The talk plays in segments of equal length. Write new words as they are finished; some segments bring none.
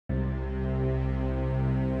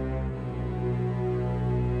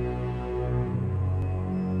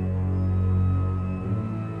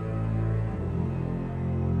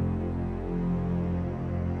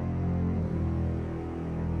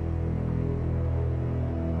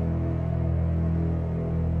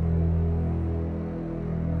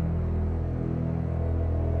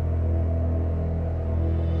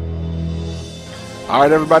All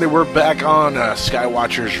right, everybody, we're back on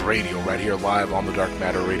Skywatchers Radio, right here live on the Dark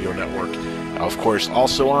Matter Radio Network. Of course,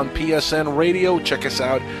 also on PSN Radio. Check us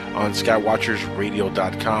out on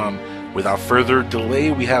skywatchersradio.com. Without further delay,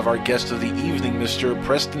 we have our guest of the evening, Mr.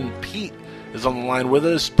 Preston Peet, is on the line with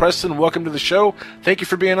us. Preston, welcome to the show. Thank you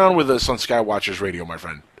for being on with us on Skywatchers Radio, my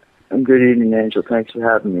friend. Good evening, Angel. Thanks for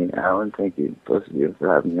having me, Alan. Thank you, both of you, for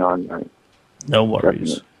having me on. No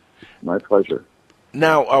worries. Definitely. My pleasure.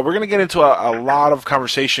 Now, we're going to get into a lot of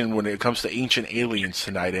conversation when it comes to ancient aliens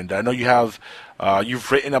tonight, and I know you have you've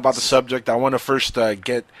written about the subject. I want to first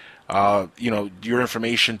get your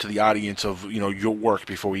information to the audience of your work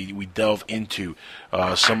before we delve into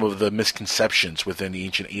some of the misconceptions within the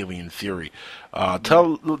ancient alien theory.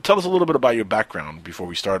 Tell us a little bit about your background before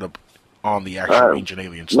we start up on the actual ancient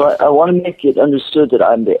alien stuff. I want to make it understood that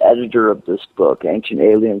I'm the editor of this book, Ancient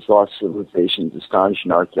Aliens, Lost Civilizations,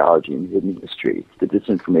 Astonishing Archaeology, and Hidden History, the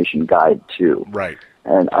Disinformation Guide to. Right.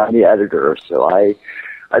 And I'm the editor, so I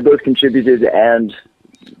both contributed and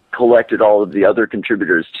collected all of the other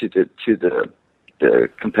contributors to the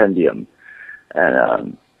compendium.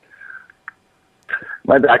 And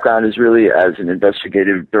my background is really as an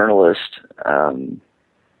investigative journalist,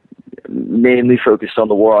 mainly focused on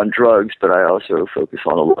the war on drugs, but I also focus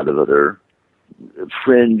on a lot of other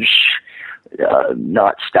fringe,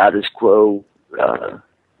 not status quo,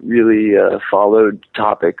 really followed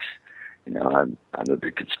topics. I'm a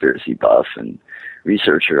big conspiracy buff and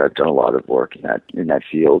researcher. I've done a lot of work in that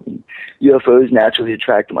field. And UFOs naturally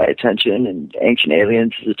attract my attention, and ancient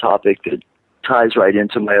aliens is a topic that ties right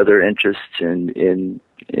into my other interests in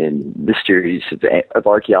mysteries of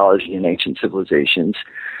archaeology and ancient civilizations.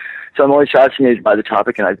 So I'm always fascinated by the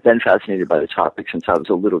topic, and I've been fascinated by the topic since I was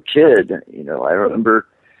a little kid. I remember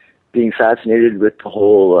being fascinated with the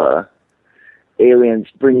whole aliens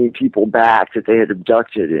bringing people back that they had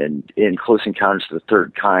abducted in Close Encounters of the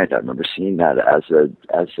Third Kind. I remember seeing that as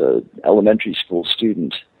a elementary school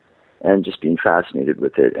student and just being fascinated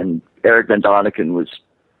with it. And Eric Van Doniken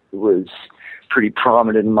was pretty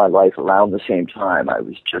prominent in my life around the same time. I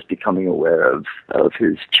was just becoming aware of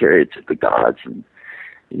his Chariots of the Gods and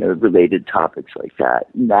related topics like that.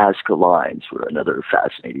 Nazca lines were another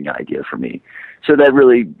fascinating idea for me. So that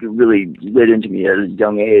really lit into me at a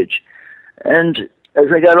young age. And as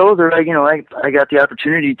I got older, I got the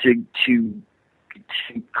opportunity to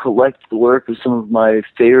collect the work of some of my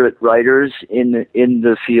favorite writers in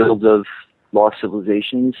the field of lost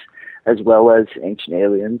civilizations, as well as ancient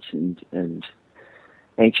aliens and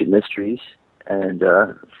ancient mysteries. And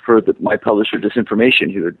for my publisher,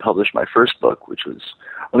 Disinformation, who had published my first book, which was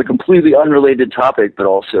on a completely unrelated topic, but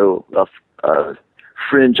also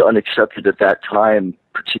fringe unaccepted at that time.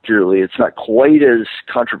 Particularly, it's not quite as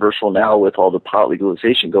controversial now with all the pot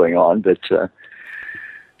legalization going on, but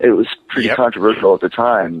it was pretty controversial at the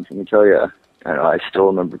time. Let me tell you, I still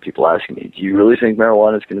remember people asking me, "Do you really think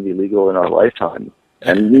marijuana is going to be legal in our lifetime?"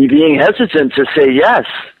 And me being hesitant to say yes.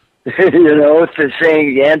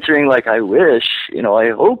 Answering like I wish, I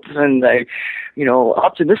hope, and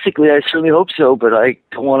optimistically I certainly hope so, but I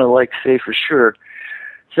don't want to say for sure.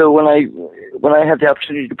 So when I had the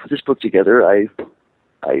opportunity to put this book together, I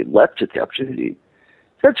leapt at the opportunity.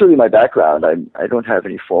 That's really my background. I don't have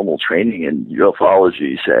any formal training in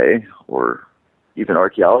ufology, say, or even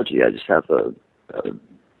archaeology. I just have a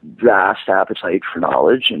vast appetite for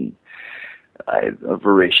knowledge, and I'm a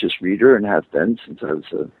voracious reader and have been since I was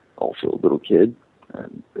also a little kid.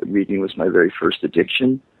 Reading was my very first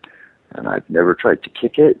addiction, and I've never tried to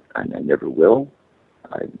kick it, and I never will.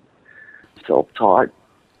 I'm self-taught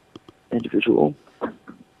individual.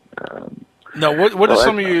 Now, what are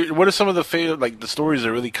some of the favorite, the stories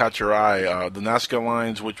that really caught your eye? The Nazca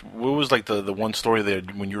lines. What was the one story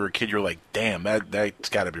that when you were a kid you're like, damn, that's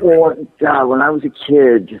got to be real? Well, God, when I was a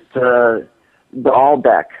kid, the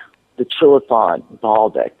Baalbek, the Chilathon,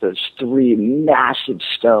 Baalbek, those three massive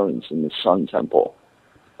stones in the Sun Temple.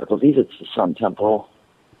 I believe it's the Sun Temple.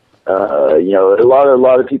 A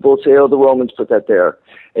lot of people say, oh, the Romans put that there.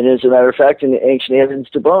 And as a matter of fact, in the Ancient Aliens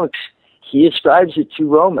Debunks, he ascribes it to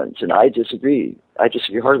Romans, and I disagree. I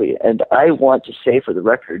disagree heartily. And I want to say for the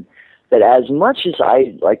record that as much as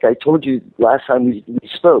I told you last time we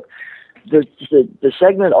spoke, the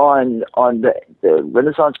segment on the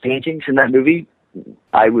Renaissance paintings in that movie,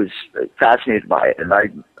 I was fascinated by it, and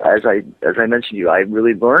as I mentioned to you, I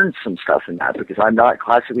really learned some stuff in that because I'm not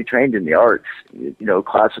classically trained in the arts.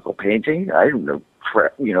 Classical painting, I don't know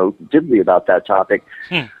diddly about that topic.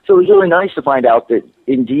 So it was really nice to find out that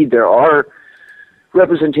indeed there are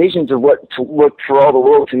representations of what looked for all the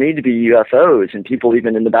world to me to be UFOs, and people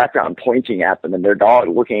even in the background pointing at them, and their dog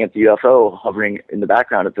looking at the UFO hovering in the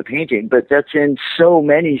background of the painting. But that's in so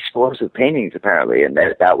many scores of paintings, apparently, and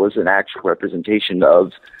that was an actual representation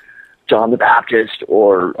of John the Baptist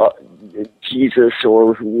or Jesus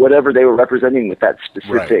or whatever they were representing with that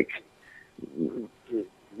specific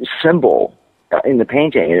symbol in the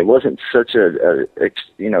painting. And it wasn't such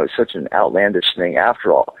such an outlandish thing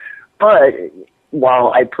after all. But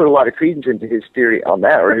while I put a lot of credence into his theory on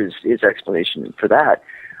that, or his explanation for that,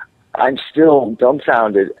 I'm still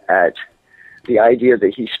dumbfounded at the idea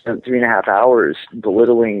that he spent 3.5 hours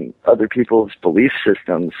belittling other people's belief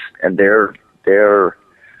systems and their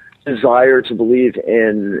desire to believe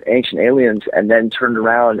in ancient aliens, and then turned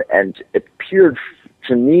around and it appeared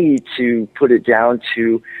to me to put it down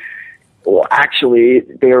to, well, actually,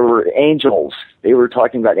 they were angels. They were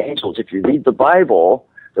talking about angels. If you read the Bible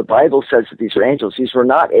says that these are angels. These were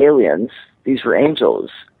not aliens. These were angels.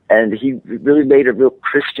 And he really made a real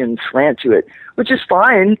Christian slant to it, which is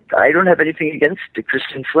fine. I don't have anything against the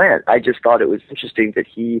Christian slant. I just thought it was interesting that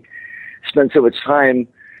he spent so much time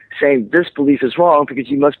saying this belief is wrong because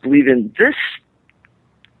you must believe in this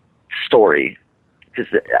story.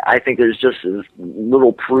 Because I think there's just as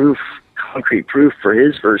little proof, concrete proof for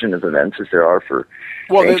his version of events as there are for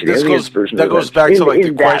ancient aliens' version of events.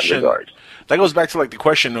 That goes back to like the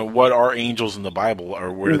question of what are angels in the Bible,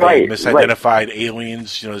 or were they misidentified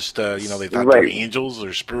aliens? They thought they were angels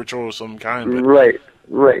or spiritual of some kind. But...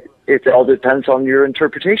 Right. It all depends on your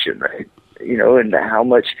interpretation, right? And how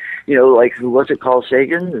much, like who was it, Carl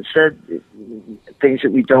Sagan, that said things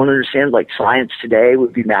that we don't understand, like science today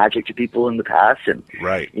would be magic to people in the past, and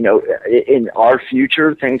in our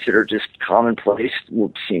future, things that are just commonplace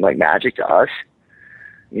will seem like magic to us.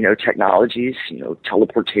 Technologies,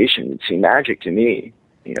 teleportation would seem magic to me.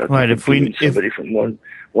 Right. If somebody from one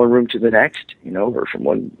room to the next, or from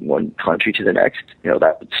one country to the next,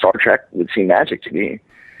 that Star Trek would seem magic to me.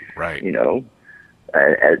 Right.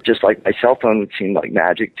 Just like my cell phone would seem like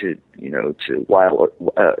magic to Wyatt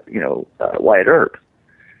Earp.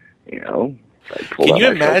 Can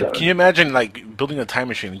you imagine like building a time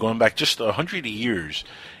machine, going back just 100 years,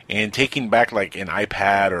 and taking back like an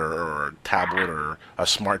iPad or a tablet or a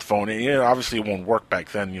smartphone? And obviously it won't work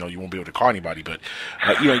back then. You won't be able to call anybody, but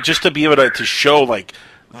just to be able to show like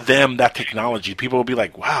them that technology, people will be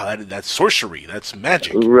like, wow, that's sorcery, that's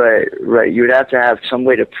magic. Right. You would have to have some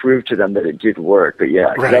way to prove to them that it did work. But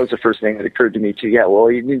that was the first thing that occurred to me too. Yeah, well,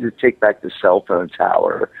 you need to take back the cell phone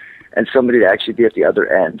tower and somebody to actually be at the other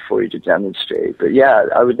end for you to demonstrate. But yeah,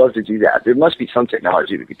 I would love to do that. There must be some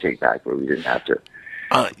technology we could take back where we didn't have to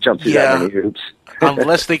jump through that many hoops.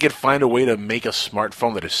 Unless they could find a way to make a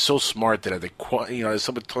smartphone that is so smart that at the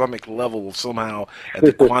subatomic level, somehow at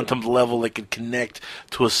the quantum level, it can connect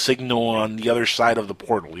to a signal on the other side of the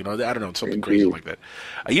portal. I don't know, something crazy like that.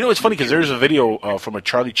 It's funny because there's a video from a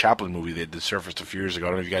Charlie Chaplin movie that surfaced a few years ago. I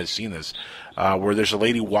don't know if you guys have seen this, where there's a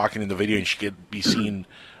lady walking in the video and she could be seen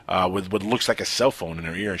with what looks like a cell phone in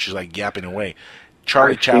her ear, and she's like yapping away.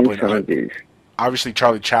 Charlie Chaplin, obviously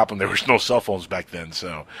Charlie Chaplin, there was no cell phones back then,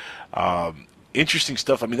 so interesting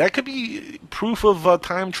stuff. I mean, that could be proof of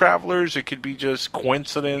time travelers. It could be just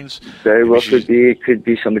coincidence. Very well could be. It could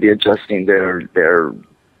be somebody adjusting the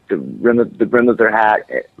brim of their hat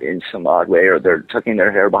in some odd way, or they're tucking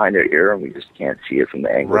their hair behind their ear, and we just can't see it from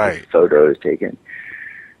the angle the photo is taken.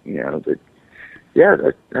 But yeah,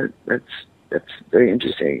 that's very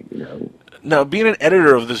interesting. Now, being an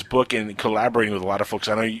editor of this book and collaborating with a lot of folks,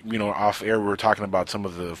 I know, off air we were talking about some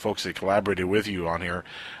of the folks that collaborated with you on here.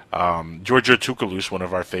 Giorgio Tsoukalos, one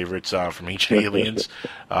of our favorites from Ancient Aliens,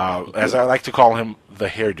 as I like to call him, the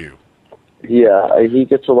hairdo. Yeah, he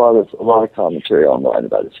gets a lot of commentary online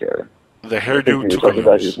about his hair. The hairdo Tsoukalos.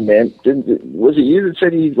 About his man. Was it you that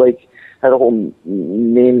said he had a whole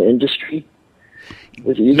meme industry?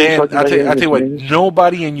 Man, I'll tell you what,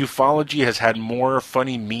 nobody in ufology has had more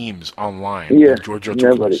funny memes online than Giorgio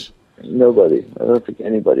Tsoukalos. Nobody. I don't think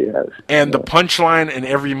anybody has. And the punchline in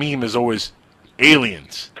every meme is always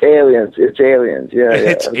aliens. Aliens. It's aliens. Yeah,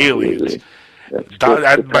 it's aliens.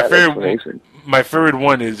 My favorite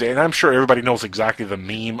one is, and I'm sure everybody knows exactly the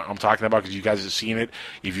meme I'm talking about because you guys have seen it.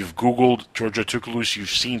 If you've Googled Giorgio Tsoukalos, you've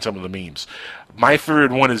seen some of the memes. My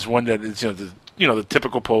favorite one is one that is, the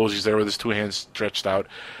typical pose. He's there with his two hands stretched out,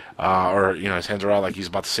 or his hands are out like he's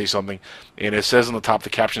about to say something. And it says on the top, the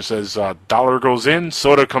caption says, "Dollar goes in,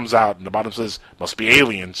 soda comes out," and the bottom says, "Must be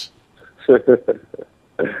aliens."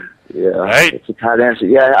 Yeah, right? It's a tight answer.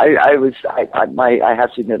 Yeah, I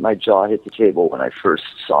have to admit my jaw hit the table when I first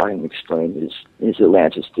saw him explain his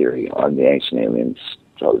Atlantis theory on the Ancient Aliens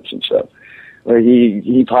television show. where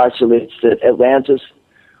he postulates that Atlantis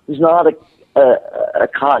was not a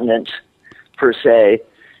continent per se.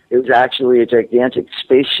 It was actually a gigantic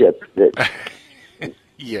spaceship that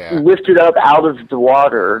lifted up out of the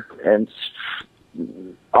water and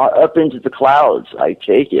up into the clouds, I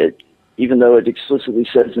take it, even though it explicitly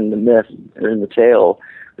says in the myth or in the tale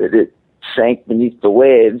that it sank beneath the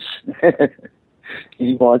waves.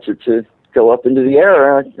 He wants it to go up into the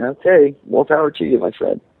air. Okay, more power to you, my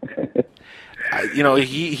friend.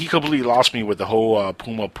 He completely lost me with the whole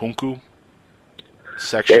Puma Punku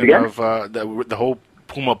section of the whole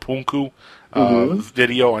Puma Punku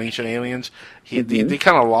video on Ancient Aliens. They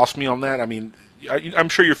kind of lost me on that. I mean, I'm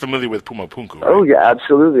sure you're familiar with Puma Punku, right? Oh yeah,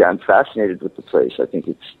 absolutely. I'm fascinated with the place. I think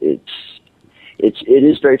it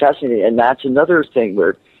is very fascinating, and that's another thing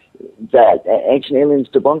where that Ancient Aliens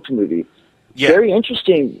Debunked movie. Yeah. Very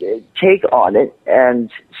interesting take on it,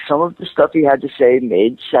 and some of the stuff he had to say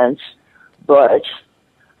made sense, but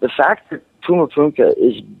the fact that Puma Punku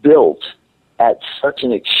is built at such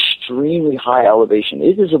an extremely high elevation,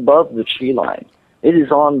 it is above the tree line. It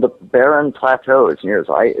is on the barren plateau as far as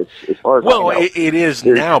I know. It is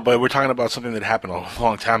now, but we're talking about something that happened a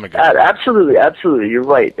long time ago. Absolutely. You're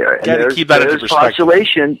right there. Got to keep that into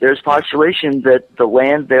perspective. There's postulation that the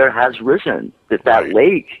land there has risen, that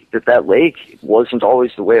lake wasn't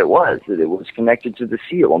always the way it was, that it was connected to the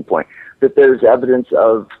sea at one point, that there's evidence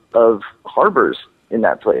of harbors in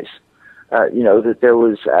that place, that there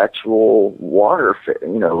was actual water,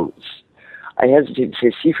 I hesitate to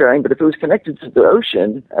say seafaring, but if it was connected to the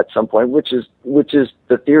ocean at some point, which is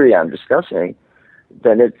the theory I'm discussing,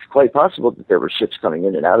 then it's quite possible that there were ships coming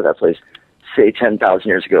in and out of that place, say 10,000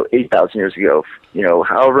 years ago, 8,000 years ago,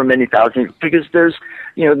 however many thousand, because there's,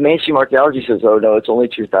 mainstream archaeology says, oh no, it's only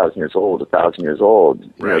 2,000 years old, 1,000 years old.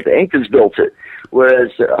 Right. The Incas built it.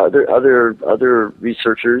 Whereas other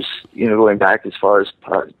researchers, going back as far as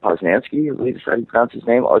Poznański, I believe is how you pronounce his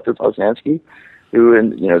name, Arthur Poznański, who in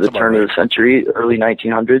the turn of the century, early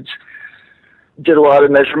 1900s, did a lot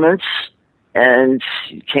of measurements and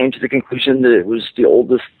came to the conclusion that it was the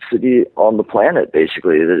oldest city on the planet,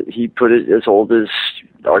 basically. That he put it as old as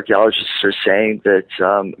archaeologists are saying that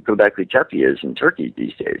Göbekli Tepe is in Turkey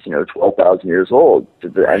these days, 12,000 years old to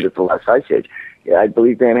the end of the last ice age. Yeah, I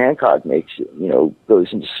believe Graham Hancock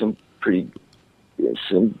goes into some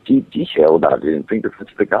deep detail about it in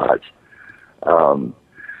Fingerprints of the Gods.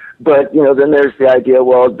 But, then there's the idea,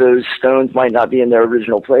 well, those stones might not be in their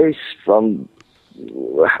original place from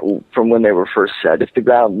when they were first set. If the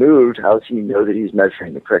ground moved, how does he know that he's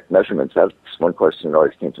measuring the correct measurements? That's one question that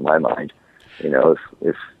always came to my mind.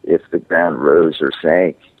 If the ground rose or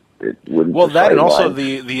sank, it wouldn't. Well, that and also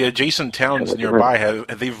the adjacent towns nearby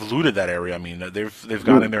they've looted that area. I mean, they've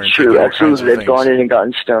gone in there and taken all kinds of things. They've gone in and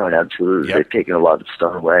gotten stone. Absolutely, They've taken a lot of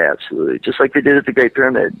stone away. Absolutely, just like they did at the Great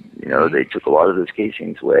Pyramid. They took a lot of those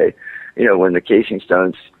casings away. When the casing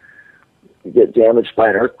stones get damaged by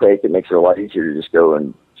an earthquake, it makes it a lot easier to just go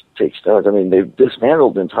and take stones. I mean, they've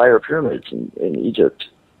dismantled entire pyramids in Egypt,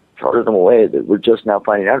 carted them away that we're just now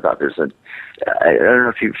finding out about. I don't know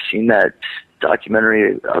if you've seen that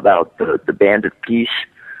documentary about the Band of Peace.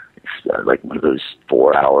 It's like one of those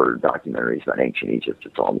 4-hour documentaries about ancient Egypt.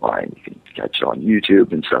 It's online. You can catch it on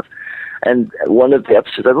YouTube and stuff. And one of the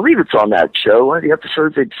episodes, I believe it's on that show, one of the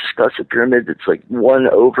episodes they discuss a pyramid that's like one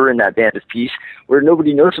over in that Band of Peace where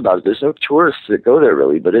nobody knows about it. There's no tourists that go there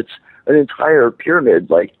really, but it's an entire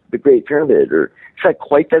pyramid like the Great Pyramid, or it's not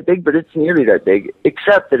quite that big, but it's nearly that big,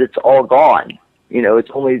 except that it's all gone.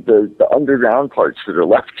 It's only the underground parts that are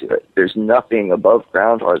left to it. There's nothing above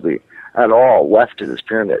ground hardly at all left to this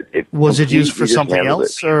pyramid. Was it used for something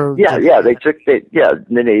else? Or the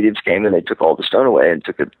natives came and they took all the stone away and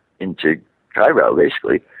took it into Cairo,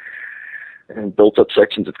 basically, and built up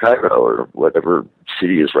sections of Cairo or whatever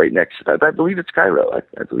city is right next to that. I believe it's Cairo.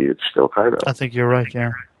 I believe it's still Cairo. I think you're right,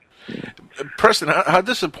 yeah. Preston, how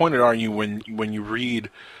disappointed are you when you read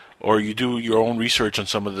or you do your own research on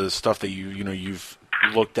some of the stuff that you've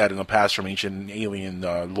looked at in the past from ancient alien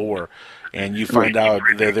lore, and you find out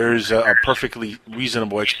that there's a perfectly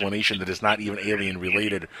reasonable explanation that is not even alien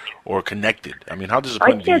related or connected? I mean, how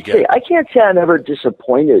disappointed do you get? I can't say I'm ever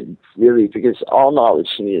disappointed, really, because all knowledge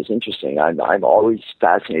to me is interesting. I'm always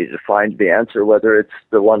fascinated to find the answer, whether it's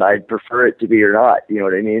the one I'd prefer it to be or not. You know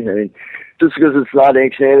what I mean? I mean, just because it's not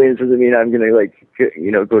ancient aliens doesn't mean I'm going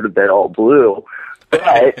to go to bed all blue.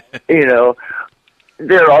 But,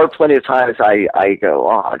 there are plenty of times I go,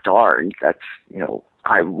 oh, darn, that's,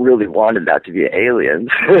 I really wanted that to be aliens.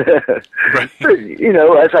 Right. But,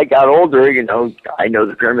 as I got older, I know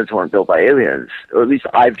the pyramids weren't built by aliens, or at least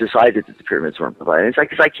I've decided that the pyramids weren't built by aliens,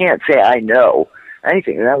 because I can't say I know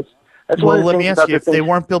anything. And that's That's one Well, of the let me things ask about you, the if they things-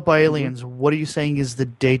 weren't built by aliens, what are you saying is the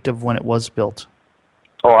date of when it was built?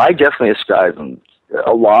 Oh, I definitely ascribe them.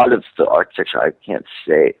 A lot of the architecture, I can't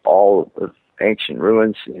say all of ancient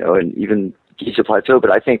ruins, and even Giza Plateau,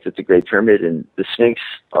 but I think that the Great Pyramid and the Sphinx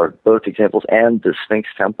are both examples, and the Sphinx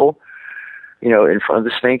Temple, in front of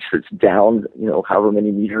the Sphinx that's down, however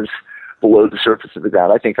many meters below the surface of the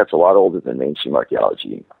ground. I think that's a lot older than mainstream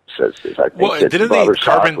archaeology says. I think that Robert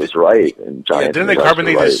Schoch was right. And John didn't Anthony they Rice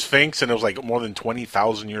carbonate were the right. Sphinx and it was like more than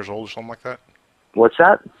 20,000 years old or something like that? What's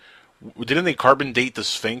that? Didn't they carbon date the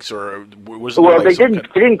Sphinx, or was it? Well, like they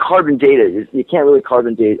didn't carbon date it. You can't really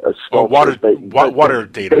carbon date a sculpture. Water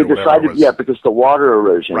date. They decided, because the water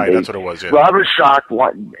erosion. Right, that's what it was. Yeah. Robert Schoch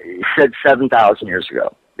said 7,000 years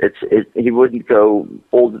ago. He wouldn't go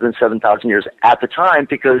older than 7,000 years at the time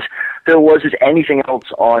because there wasn't anything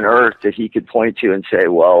else on Earth that he could point to and say,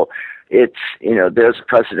 well, it's there's a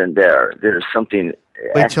precedent there. There's something.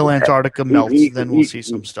 Wait till Antarctica melts, then we'll see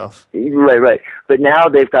some stuff. Right. But now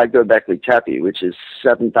they've got Göbekli Tepe, which is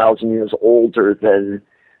 7,000 years older than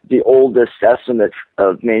the oldest estimate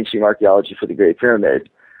of mainstream archaeology for the Great Pyramid.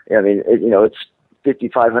 I mean, it's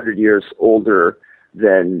 5,500 years older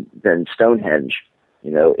than Stonehenge,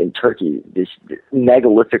 in Turkey. This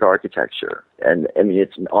megalithic architecture, and I mean,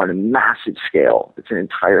 it's on a massive scale. It's an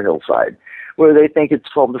entire hillside, where they think it's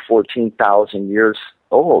 12 to 14,000 years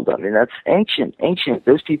old. I mean, that's ancient.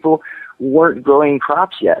 Those people weren't growing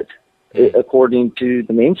crops yet. According to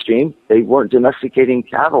the mainstream, they weren't domesticating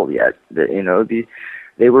cattle yet.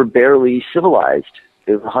 They were barely civilized.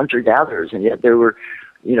 They were hunter-gatherers, and yet there were,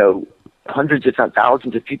 hundreds if not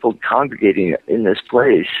thousands of people congregating in this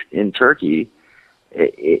place in Turkey.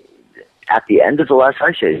 At the end of the last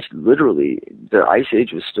ice age, literally, the ice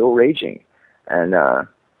age was still raging, and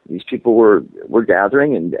these people were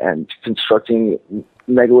gathering and constructing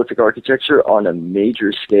megalithic architecture on a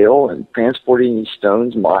major scale and transporting these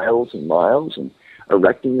stones miles and miles and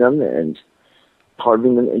erecting them and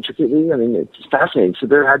carving them intricately. I mean, it's fascinating. So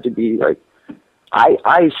there had to be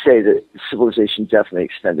I say that civilization definitely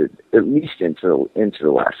extended at least into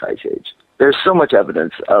the last ice age. There's so much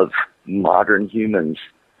evidence of modern humans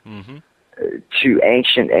to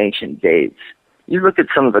ancient dates. You look at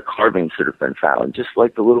some of the carvings that have been found, just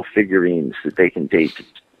like the little figurines that they can date,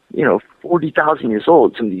 40,000 years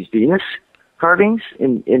old. Some of these Venus carvings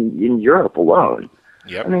in Europe alone.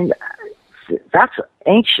 Yep. I mean, that's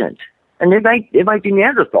ancient. And it might be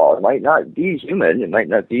Neanderthal. It might not be human. It might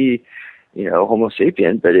not be, Homo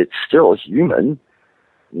sapien, but it's still human.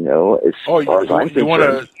 As far as I'm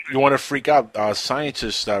concerned. You want to freak out?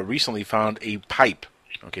 Scientists recently found a pipe.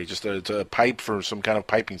 Okay, it's a pipe for some kind of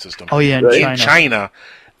piping system. Oh yeah, in China,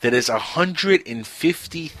 that is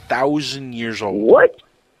 150,000 years old. What?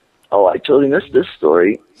 Oh, I totally missed this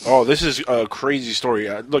story. Oh, this is a crazy story.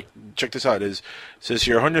 Look, check this out. It says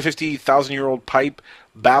here, 150,000-year-old pipe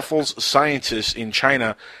baffles scientists in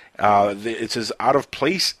China. It says, out of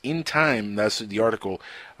place in time. That's the article.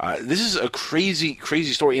 This is a crazy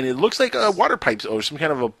story, and it looks like a water pipe or some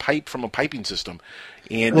kind of a pipe from a piping system.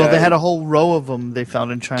 And, they had a whole row of them they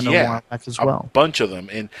found in China a while back as well. A bunch of them.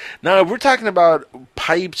 And now we're talking about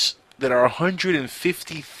pipes that are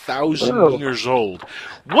 150,000 years old.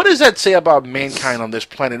 What does that say about mankind on this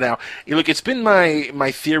planet now? Look, it's been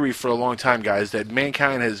my theory for a long time, guys, that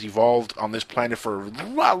mankind has evolved on this planet for a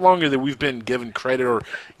lot longer than we've been given credit or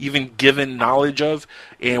even given knowledge of.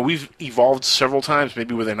 And we've evolved several times.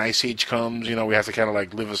 Maybe when an ice age comes, we have to kind of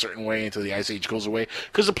live a certain way until the ice age goes away.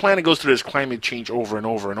 Because the planet goes through this climate change over and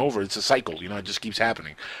over and over. It's a cycle, it just keeps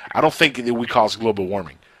happening. I don't think that we cause global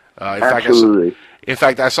warming. Absolutely. In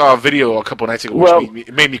fact, I saw a video a couple nights ago which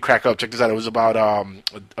made me crack up. Check this out. It was about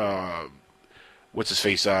what's his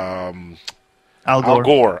face? Al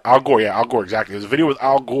Gore. Al Gore, exactly. There's a video with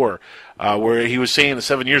Al Gore where he was saying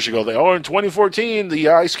 7 years ago that, in 2014 the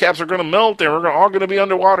ice caps are going to melt and we're all going to be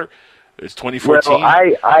underwater. It's 2014.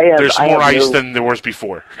 Well, there's more ice than there was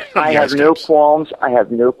before. I have no qualms. I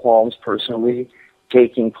have no qualms personally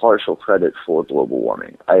taking partial credit for global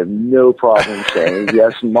warming. I have no problem saying,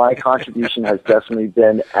 yes, my contribution has definitely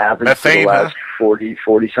been average for the last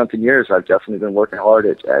 40-something years. I've definitely been working hard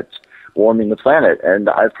at warming the planet, and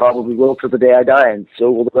I probably will till the day I die, and so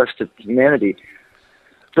will the rest of humanity.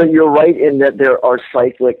 But you're right in that there are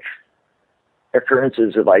cyclic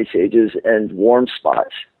occurrences of ice ages and warm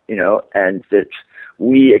spots, and that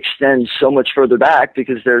we extend so much further back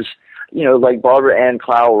because there's like Barbara Ann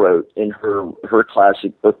Clow wrote in her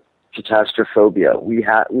classic book, Catastrophophobia. We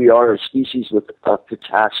are a species with a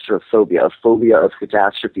catastrophophobia, a phobia of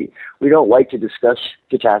catastrophe. We don't like to discuss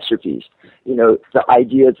catastrophes. The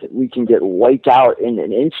idea that we can get wiped out in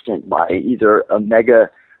an instant by either a mega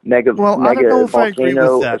mega Well, I don't know if I agree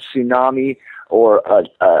volcano, with that. a tsunami, or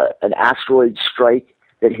an asteroid strike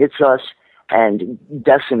that hits us and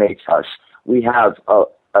decimates us. We have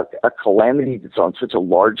a calamity that's on such a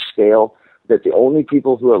large scale that the only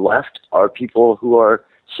people who are left are people who are,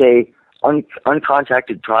 say,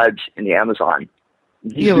 uncontacted tribes in the Amazon.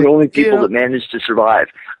 These are the only people that manage to survive.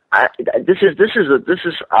 This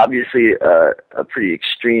is obviously a pretty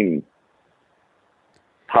extreme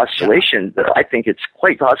postulation, but I think it's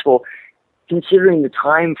quite possible, considering the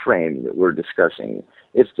time frame that we're discussing.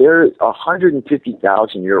 If there's a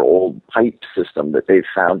 150,000-year-old pipe system that they've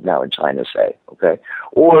found now in China, say, okay,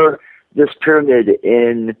 or this pyramid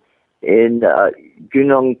in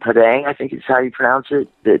Gunung Padang, I think is how you pronounce it,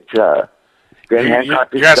 that Graham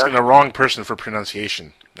Hancock discussed. You're asking the wrong person for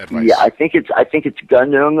pronunciation advice. Yeah, I think it's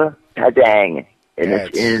Gunung Padang, and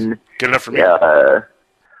it's in good enough for me.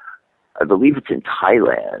 I believe it's in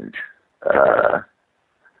Thailand.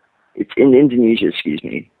 It's in Indonesia. Excuse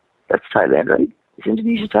me. That's Thailand, right? Is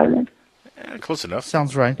Indonesia Thailand? Close enough.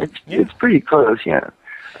 Sounds right. It's pretty close. Yeah.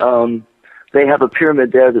 They have a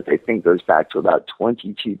pyramid there that they think goes back to about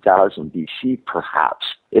 22,000 BC, perhaps.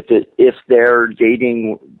 If their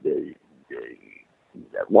dating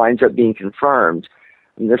winds up being confirmed,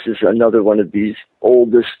 and this is another one of these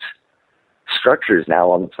oldest structures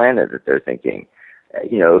now on the planet that they're thinking.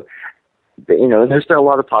 There's been a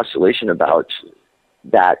lot of postulation about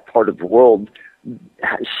that part of the world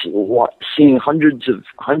seeing hundreds of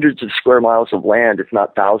square miles of land, if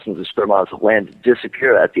not thousands of square miles of land,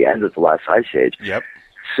 disappear at the end of the last ice age. Yep.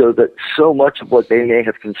 So that so much of what they may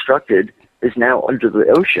have constructed is now under the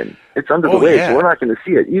ocean. It's under the waves, so we're not going to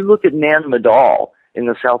see it. You look at Nan Madol in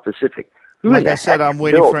the South Pacific. Like I said, I'm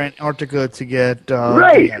waiting for Antarctica to get...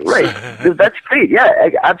 Right. That's great. Yeah,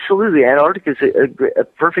 absolutely. Antarctica is a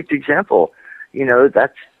perfect example.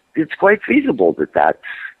 It's quite feasible that that's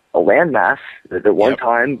a landmass that at one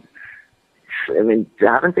time, I mean,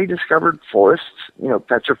 haven't they discovered forests,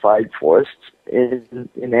 petrified forests in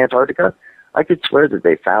Antarctica? I could swear that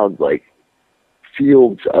they found,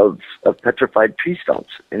 fields of petrified tree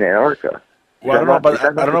stumps in Antarctica. Well, I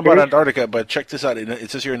don't know about Antarctica, but check this out.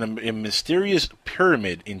 It says here in a mysterious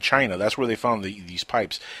pyramid in China. That's where they found these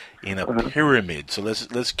pipes, in a pyramid. So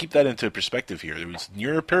let's keep that into perspective here. It was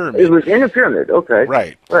near a pyramid. It was in a pyramid. Okay.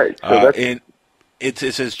 Right. So it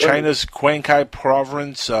says China's Qinghai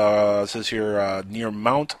province. It says here near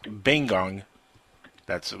Mount Bangong.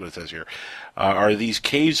 That's what it says here. Are these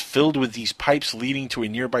caves filled with these pipes leading to a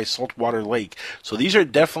nearby saltwater lake? So these are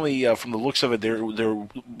definitely, from the looks of it, they're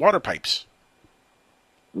water pipes.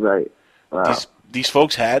 Right. Wow. These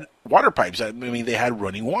folks had water pipes. I mean, they had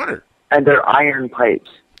running water. And they're iron pipes.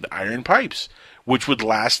 The iron pipes, which would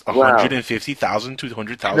last 150,000 to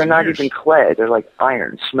 200,000 years. They're not even clay. They're like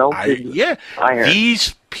iron, smelted iron.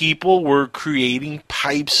 These people were creating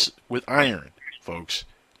pipes with iron, folks.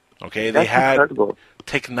 Okay, they had incredible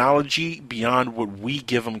technology beyond what we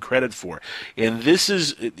give them credit for. And this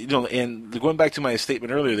is, and going back to my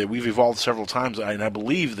statement earlier that we've evolved several times, and I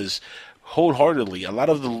believe this wholeheartedly. A lot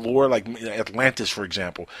of the lore, like Atlantis, for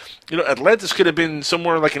example. Atlantis could have been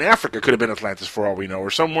somewhere like in Africa, could have been Atlantis for all we know, or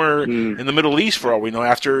somewhere in the Middle East for all we know.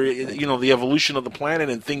 After, the evolution of the planet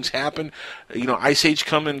and things happen, Ice Age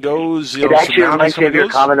come and goes. It actually reminds me of your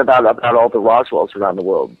comment about all the Roswells around the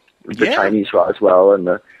world. The Chinese Roswell and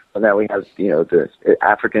now we have, the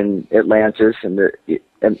African Atlantis and the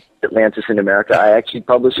Atlantis in America. I actually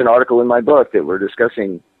published an article in my book that we're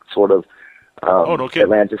discussing sort of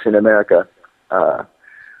Atlantis in America,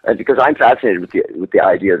 and because I'm fascinated with the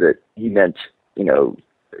idea that he meant,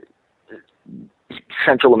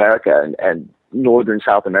 Central America and northern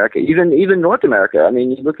South America, even North America. I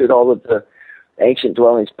mean, you look at all of the ancient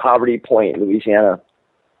dwellings. Poverty Point in Louisiana,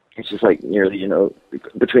 it's just like nearly,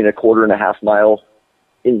 between a quarter and a half mile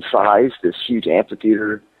in size. This huge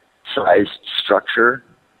amphitheater-sized structure,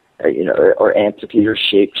 or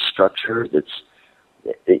amphitheater-shaped structure that's.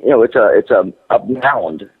 It's a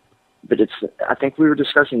mound, but I think we were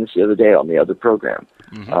discussing this the other day on the other program.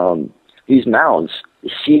 Mm-hmm. These mounds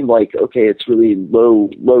seem like, it's really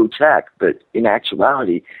low tech, but in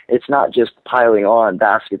actuality, it's not just piling on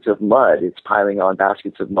baskets of mud. It's piling on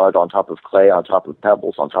baskets of mud on top of clay, on top of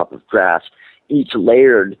pebbles, on top of grass, each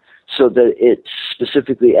layered so that it's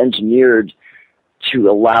specifically engineered to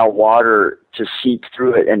allow water to seep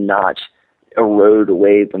through it and not erode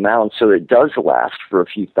away the mound, so it does last for a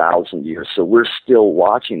few thousand years. So we're still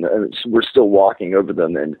watching them. We're still walking over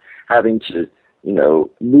them and having to,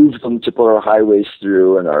 move them to put our highways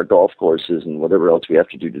through and our golf courses and whatever else we have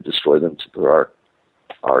to do to destroy them to put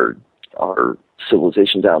our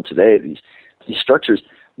civilization down today. These structures,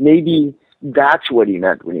 maybe that's what he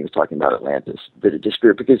meant when he was talking about Atlantis, that it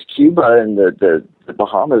disappeared, because Cuba and the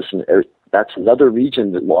Bahamas, that's another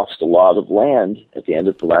region that lost a lot of land at the end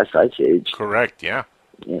of the last ice age. Correct, yeah.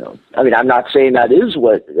 I mean, I'm not saying that is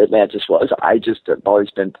what Atlantis was. I just have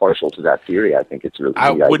always been partial to that theory. I think it's really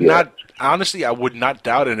honestly, I would not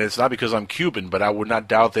doubt it. And it's not because I'm Cuban, but I would not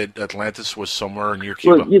doubt that Atlantis was somewhere near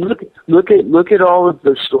Cuba. Well, you look at all of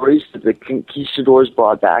the stories that the conquistadors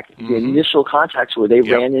brought back. The initial contacts where they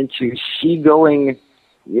ran into seagoing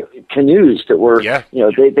canoes that were,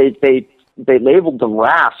 they labeled them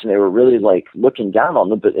rafts, and they were really like looking down on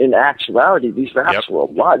them. But in actuality, these rafts were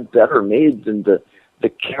a lot better made than the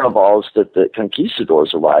caravels that the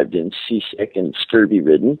conquistadors arrived in, seasick and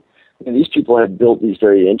scurvy-ridden. And these people had built these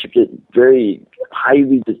very intricate, very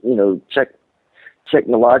highly,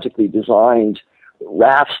 technologically designed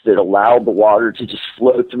rafts that allowed the water to just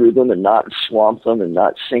flow through them and not swamp them and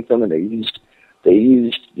not sink them. And they used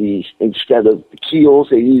these, instead of the keels,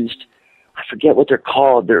 they used, I forget what they're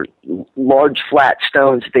called. They're large flat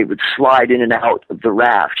stones that they would slide in and out of the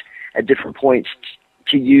raft at different points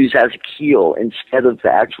to use as a keel instead of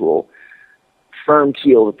the actual firm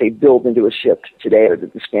keel that they build into a ship today, or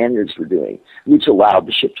that the Spaniards were doing, which allowed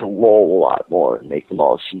the ship to roll a lot more and make them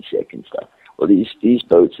all seasick and stuff. Well, these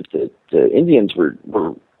boats that the Indians were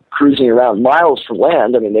cruising around miles from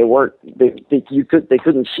land. I mean, they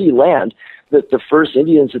couldn't see land. The first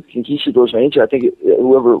Indians that the conquistadors ran into, I think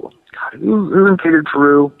who invaded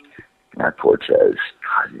Peru? Not Cortez.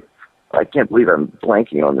 God, I can't believe I'm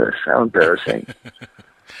blanking on this. How embarrassing.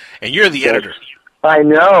 And you're the editor. I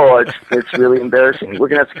know. It's really embarrassing. We're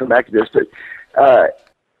going to have to come back to this.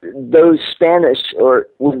 But those Spanish, or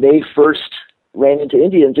when they first ran into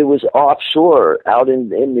Indians, it was offshore, out in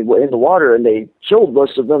the water, and they killed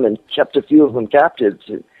most of them and kept a few of them captive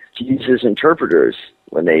to use as interpreters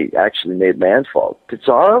when they actually made landfall.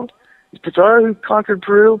 Pizarro? Is Pizarro who conquered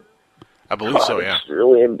Peru? I believe so, yeah. It's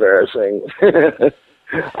really embarrassing.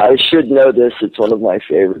 I should know this. It's one of my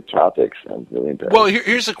favorite topics. I'm really embarrassed. Well,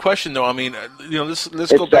 here's the question, though. I mean, let's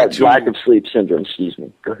go back back to to lack of sleep syndrome. Excuse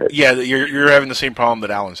me. Go ahead. Yeah, you're having the same problem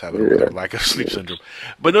that Alan's having, with lack of sleep syndrome.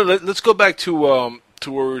 But no, let's go back to what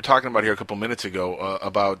we were talking about here a couple minutes ago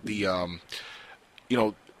about the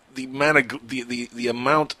the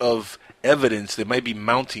amount of evidence that might be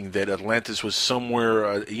mounting that Atlantis was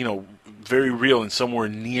somewhere, very real and somewhere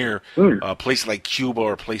near a place like Cuba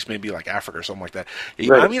or a place maybe like Africa or something like that.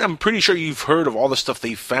 Right. I mean, I'm pretty sure you've heard of all the stuff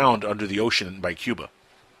they found under the ocean by Cuba.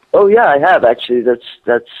 Oh yeah, I have actually. That's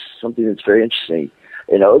something that's very interesting.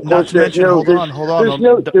 There's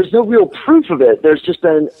no real proof of it. There's just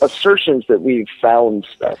been assertions that we've found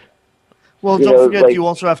stuff. Well, don't forget, you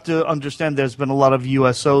also have to understand there's been a lot of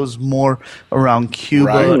USOs more around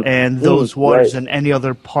Cuba and those waters than any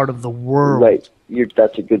other part of the world. Right.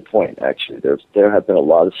 That's a good point, actually. There have been a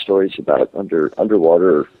lot of stories about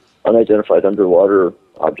unidentified underwater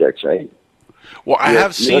objects, right? Well, I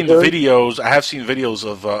have seen videos. I have seen videos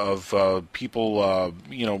of people,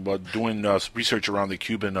 doing research around the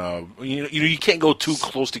Cuban. You can't go too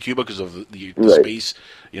close to Cuba because of the space.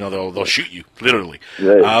 They'll shoot you literally.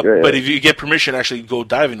 But if you get permission, actually go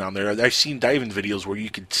diving down there. I've seen diving videos where you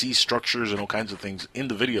can see structures and all kinds of things in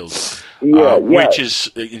the videos, which is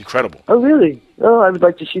incredible. Oh, really? Oh, I would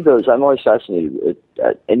like to see those. I'm always fascinated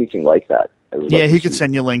at anything like that. He could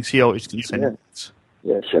send you links. He always can send you links.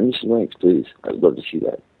 Yeah, send me some links, please. I'd love to see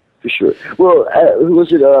that, for sure. Well, who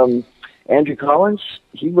was it? Andrew Collins?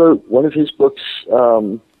 He wrote one of his books,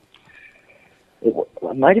 it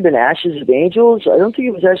might have been Ashes of Angels. I don't think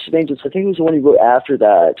it was Ashes of Angels. I think it was the one he wrote after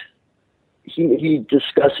that. He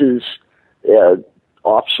discusses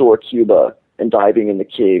offshore Cuba and diving in the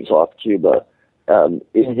caves off Cuba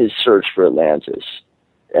in his search for Atlantis,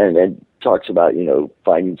 and talks about,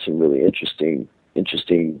 finding some really interesting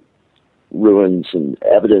ruins and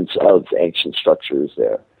evidence of ancient structures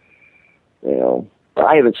there.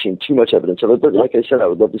 I haven't seen too much evidence of it, but like I said, I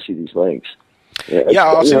would love to see these links.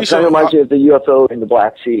 I'll see you. It kind of reminds me of the UFO in the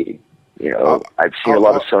Black Sea. I've seen a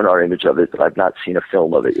lot of sonar image of it, but I've not seen a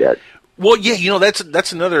film of it yet. Well, yeah,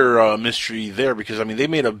 that's another mystery there, because they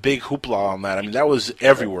made a big hoopla on that. I mean, that was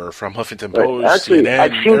everywhere, from Huffington Post. Actually, CNN,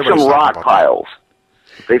 I've seen some rock piles.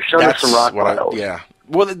 They've shown us some rock piles.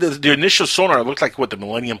 Well, the initial sonar looked like the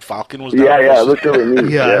Millennium Falcon was. It looked really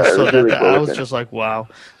neat. I was just like, wow.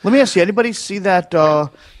 Let me ask you: anybody see that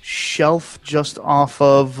shelf just off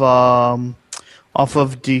of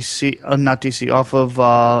DC? Not DC. Off of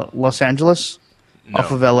Los Angeles. No.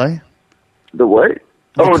 Off of LA. The what?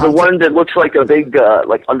 Oh, the one that looks like a big,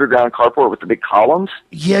 like underground carport with the big columns?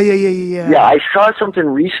 Yeah. Yeah, I saw something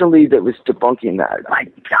recently that was debunking that.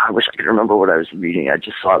 I wish I could remember what I was reading. I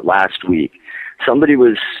just saw it last week. Somebody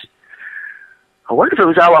was, I wonder if it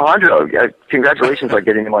was Alejandro. Congratulations on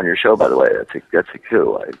getting him on your show, by the way. That's a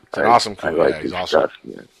coup. It's an awesome coup. Like he's awesome. Stuff.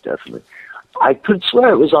 Yeah, definitely. I could swear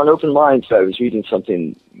it was on Open Minds that I was reading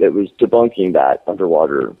something that was debunking that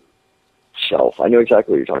underwater shelf. I know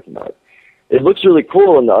exactly what you're talking about. It looks really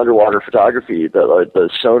cool in the underwater photography, the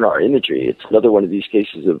sonar imagery. It's another one of these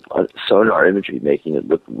cases of sonar imagery making it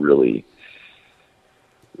look really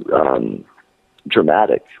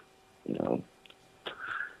dramatic, you know.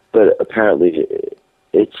 But apparently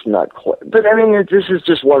it's not quite. But I mean, this is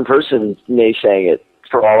just one person naysaying it.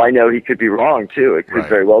 For all I know, he could be wrong, too. It could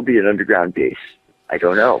very well be an underground base. I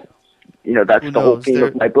don't know. You know, that's the whole theme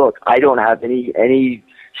of my book. I don't have any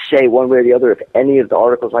say one way or the other if any of the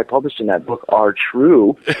articles I published in that book are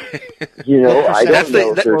true. You know, I don't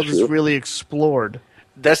know if they're world true. is really explored.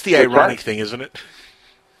 That's the ironic thing, isn't it?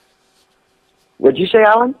 What'd you say,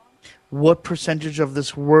 Alan? What percentage of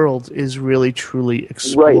this world is really, truly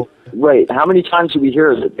explored? Right. How many times do we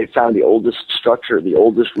hear that they found the oldest structure, the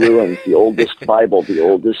oldest ruins, the oldest Bible, the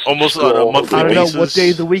oldest... Almost on a monthly basis. I don't know, what day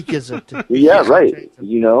of the week is it? Yeah, right.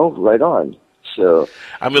 You know, right on. So,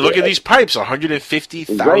 I mean, look at these pipes,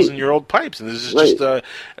 150,000-year-old pipes, and this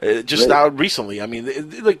is just out recently. I mean,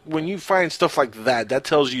 like when you find stuff like that, that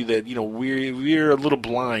tells you that, you know, we're a little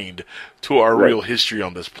blind to our real history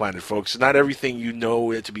on this planet, folks. Not everything you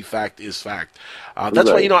know it to be fact is fact.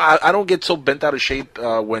 That's why, you know, I don't get so bent out of shape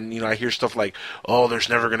when, you know, I hear stuff like, oh, there's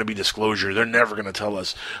never going to be disclosure. They're never going to tell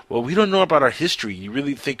us. Well, we don't know about our history. You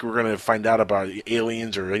really think we're going to find out about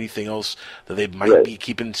aliens or anything else that they might be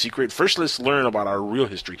keeping secret? First, let's learn about our real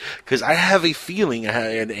history. Because I have a feeling,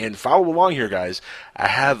 and follow along here, guys, I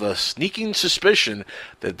have a sneaking suspicion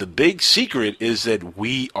that the big secret is that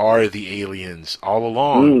we are the aliens all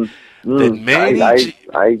along. That many...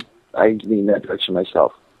 I lean that direction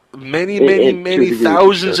myself. Many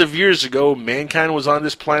thousands of years ago, mankind was on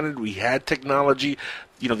this planet. We had technology.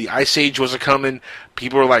 You know, the Ice Age was a-coming.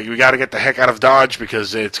 People were like, we got to get the heck out of Dodge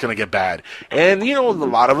because it's going to get bad. And, you know, a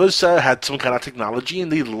lot of us had some kind of technology,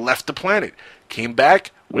 and they left the planet. Came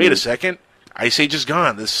back, wait a second, Ice Age is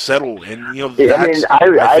gone. This settled. And, you know, that's,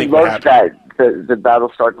 I love that, the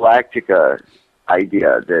Battlestar Galactica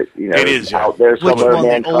idea that, you know, it is, out there somewhere. Which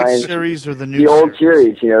one, the old series or the new series? The old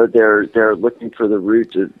series, you know, they're looking for the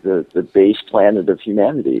root of the base planet of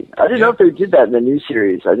humanity. I don't know if they did that in the new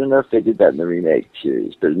series. I don't know if they did that in the remake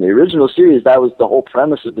series. But in the original series, that was the whole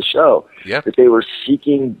premise of the show. That they were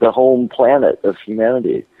seeking the home planet of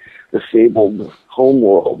humanity, the fabled home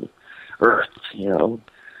world, Earth, you know.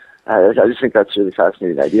 I just think that's a really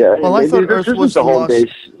fascinating idea. Well, I thought Earth was the home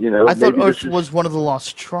base. You know, I thought Earth was one of the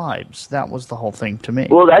lost tribes. That was the whole thing to me.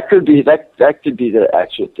 Well, that could be the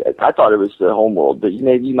actual. I thought it was the home world, but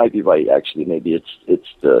maybe you might be right. Actually, maybe it's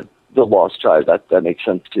the lost tribe. That makes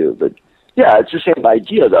sense too. But yeah, it's the same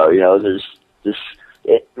idea, though. You know, there's this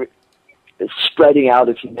it's spreading out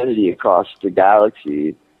of humanity across the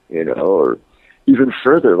galaxy. You know, or even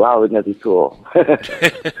further. Wow, wouldn't that be cool?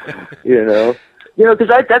 You know. You know,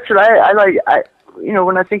 because that's what I like. You know,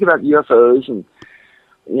 when I think about UFOs, and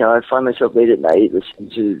you know, I find myself late at night listening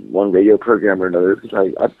to one radio program or another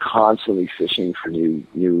because I'm constantly fishing for new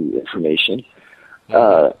information.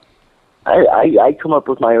 I come up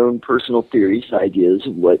with my own personal theories and ideas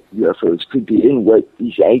of what UFOs could be, and what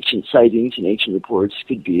these ancient sightings and ancient reports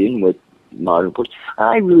could be, and what modern reports.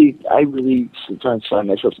 I really sometimes find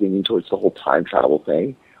myself leaning towards the whole time travel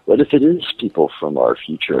thing. What if it is people from our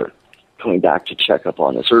future coming back to check up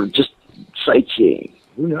on us, or just sightseeing?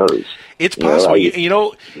 Who knows? It's possible. You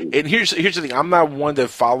know, and here's the thing. I'm not one that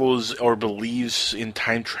follows or believes in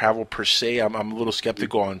time travel per se. I'm a little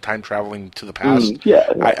skeptical on time traveling to the past.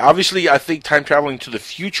 I think time traveling to the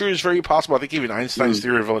future is very possible. I think even Einstein's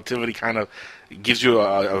theory of relativity kind of gives you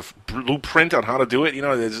a blueprint on how to do it. You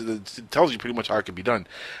know, it tells you pretty much how it can be done.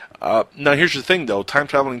 Now, here's the thing, though. Time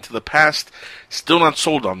traveling to the past, still not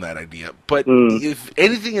sold on that idea. But if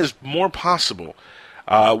anything is more possible,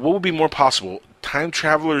 what would be more possible? Time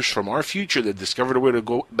travelers from our future that discovered a way to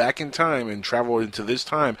go back in time and travel into this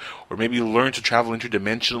time, or maybe learn to travel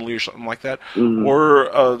interdimensionally or something like that, or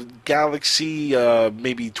a galaxy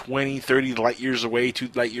maybe 20, 30 light years away, 2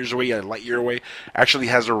 light years away, a light year away, actually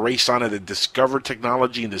has a race on it that discovered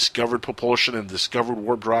technology and discovered propulsion and discovered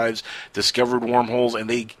warp drives, discovered wormholes, and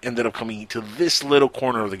they ended up coming to this little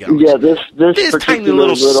corner of the galaxy. Yeah, this tiny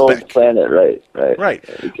little speck. planet, right. Right.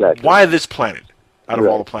 Exactly. Why this planet? out of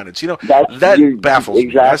all the planets? You know, that baffles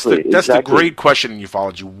me. That's the great question in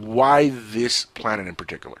ufology. Why this planet in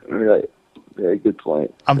particular? Right. Very good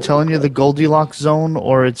point. I'm telling you, the Goldilocks zone,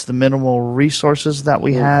 or it's the minimal resources that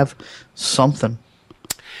we have, something.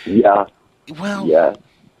 Yeah. Well, yeah.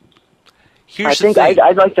 I think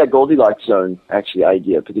I'd like that Goldilocks zone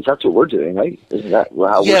idea, because that's what we're doing, right? Isn't that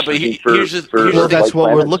how we're looking for that's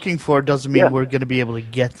what we're looking for. Doesn't mean we're going to be able to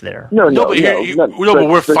get there. But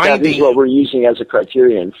we're finding. That is what we're using as a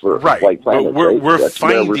criterion for white planets. We're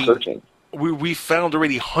finding. We found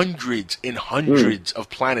already hundreds and hundreds of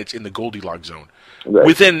planets in the Goldilocks zone. Right.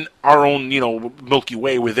 Within our own, Milky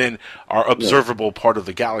Way, within our observable part of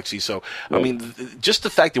the galaxy. So, I mean, just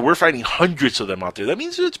the fact that we're finding hundreds of them out there, that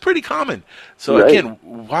means it's pretty common. So, again,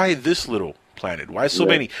 why this little planet? Why so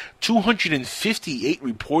many? 258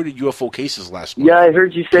 reported UFO cases last month. Yeah, I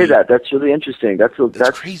heard you say that. That's really interesting. That's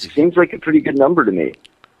crazy. Seems like a pretty good number to me.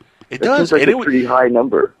 It does. Seems like a pretty high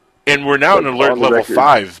number. And we're now in alert level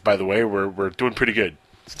 5, by the way. We're doing pretty good.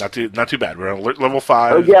 It's not too bad. We're on alert level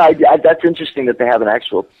 5. Oh yeah, that's interesting that they have an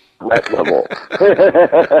actual threat level.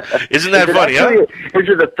 Isn't that funny? Is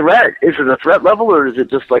it a threat? Is it a threat level, or is it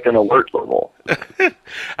just like an alert level?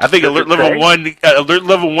 I think alert level 1. Alert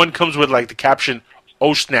level 1 comes with like the caption,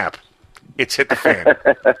 "Oh snap, it's hit the fan."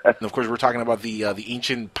 And of course, we're talking about the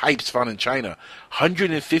ancient pipes found in China.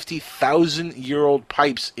 150,000-year-old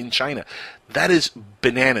pipes in China. That is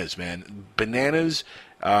bananas, man. Bananas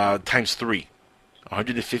times 3.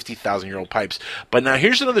 150,000-year-old pipes. But now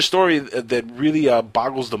here's another story that really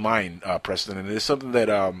boggles the mind, Preston, and it's something that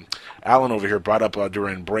Alan over here brought up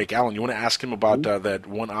during break. Alan, you want to ask him about that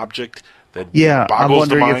one object that boggles the mind? Yeah, I'm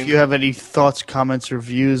wondering if you have any thoughts, comments, or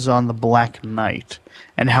views on the Black Knight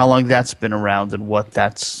and how long that's been around and what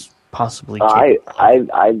that's possibly. I'm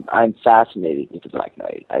fascinated with the Black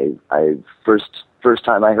Knight. I first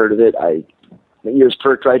time I heard of it, my ears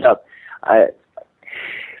perked right up.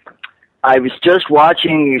 I was just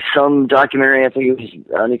watching some documentary, I think it was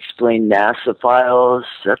Unexplained NASA Files,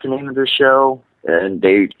 is that the name of the show? And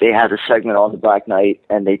they had a segment on the Black Knight,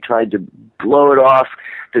 and they tried to blow it off.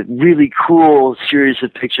 The really cool series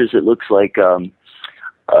of pictures, it looks like a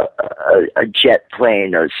jet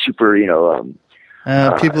plane, a super,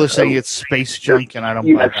 people are saying it's space junk, and I don't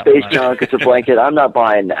buy that. Space junk, it's a blanket. I'm not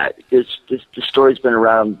buying that. The story's been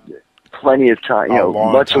around plenty of time,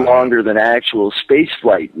 much longer than actual space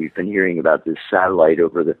flight. We've been hearing about this satellite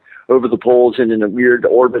over the poles and in a weird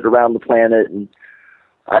orbit around the planet, and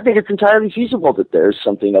I think it's entirely feasible that there's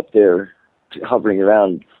something up there hovering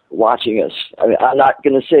around watching us. I mean, I'm not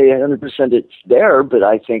going to say 100% it's there, but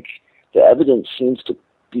I think the evidence seems to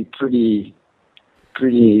be pretty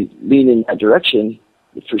lean in that direction.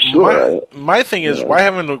 For sure. My thing is, why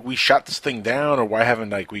haven't we shot this thing down, or why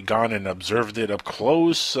haven't we gone and observed it up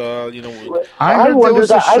close? I wonder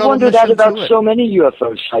that about so many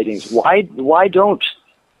UFO sightings. Why don't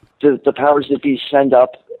the powers that be send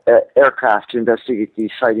up aircraft to investigate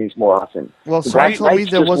these sightings more often? Well, someone told me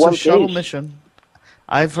there was a shuttle mission.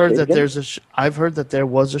 I've heard that there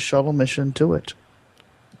was a shuttle mission to it.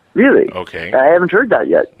 Really? Okay. I haven't heard that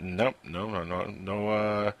yet. No.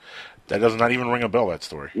 That does not even ring a bell, that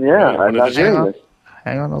story. Yeah, I'm not hearing this.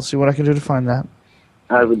 Hang on, I'll see what I can do to find that.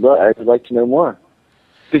 I would like to know more.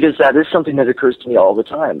 Because that is something that occurs to me all the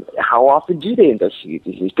time. How often do they investigate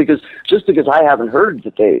these things? Because just because I haven't heard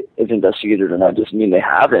that they have investigated or not doesn't mean they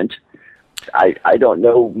haven't. I don't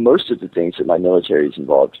know most of the things that my military is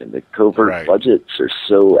involved in. The covert budgets are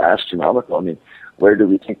so astronomical. I mean, where do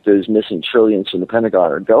we think those missing trillions from the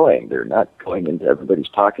Pentagon are going? They're not going into everybody's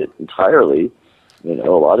pocket entirely. A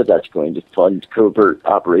lot of that's going to fund covert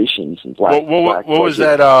operations and black. What was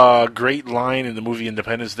that great line in the movie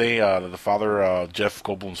Independence Day? The father, Jeff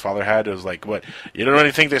Goldblum's father, had. It was like, "What? You don't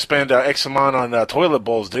really think they spend X amount on toilet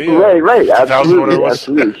bowls, do you?" Right. Absolutely.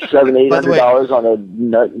 $700-800 on a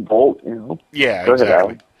nut and bolt. Yeah,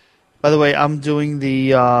 exactly. By the way, I'm doing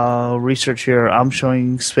the research here. I'm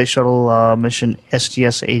showing Space Shuttle mission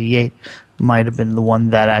STS-88 might have been the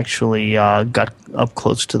one that actually got up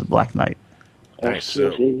close to the Black Knight. Nice. So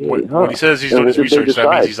when he says he's doing his research, that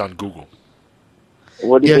means he's on Google.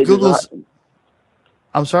 What did they Google's. decide?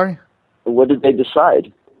 I'm sorry? What did they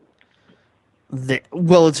decide?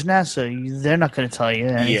 Well, it's NASA. They're not going to tell you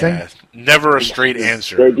anything. Yeah, never a straight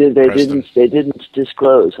answer. They didn't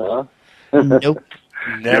disclose, huh? Nope.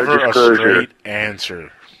 Never a straight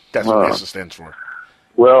answer. That's what NASA stands for.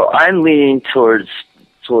 Well, I'm leaning towards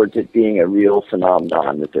it being a real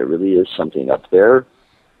phenomenon, that there really is something up there.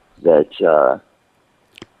 That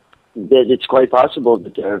it's quite possible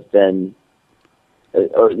that there have been,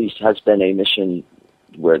 or at least has been, a mission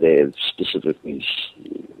where they have specifically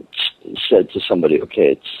said to somebody,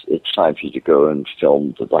 okay, it's time for you to go and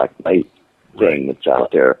film the Black Knight thing that's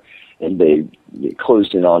out there, and they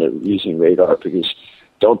closed in on it using radar, because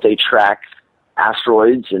don't they track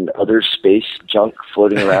asteroids and other space junk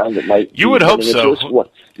floating around that might you would hope so.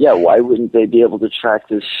 Why wouldn't they be able to track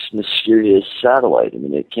this mysterious satellite? I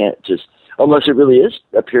mean, it can't just, unless it really is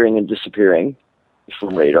appearing and disappearing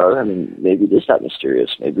from radar. I mean, maybe it is that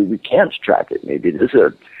mysterious. Maybe we can't track it. Maybe it is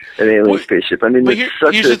an alien spaceship. I mean, but here's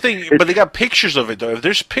the thing. But they got pictures of it, though. If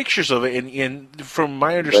there's pictures of it, and from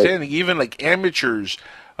my understanding, even like amateurs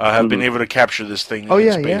have been able to capture this thing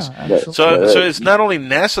in space. Yeah, so it's not only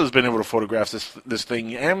NASA has been able to photograph this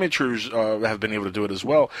thing, amateurs have been able to do it as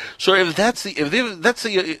well. So if that's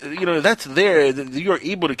there, you're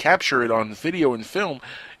able to capture it on video and film.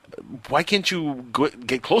 Why can't you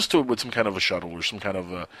get close to it with some kind of a shuttle or some kind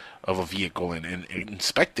of a vehicle and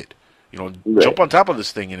inspect it? Jump on top of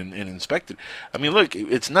this thing and inspect it. I mean, look,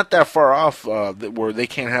 it's not that far off where they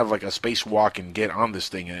can't have like a spacewalk and get on this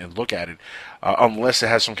thing and look at it, unless it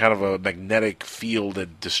has some kind of a magnetic field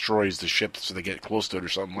that destroys the ship so they get close to it or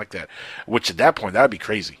something like that. Which at that point, that'd be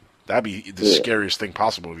crazy. That'd be the scariest thing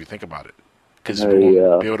possible if you think about it, because we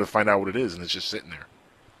won't be able to find out what it is, and it's just sitting there.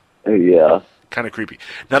 Yeah. Kind of creepy.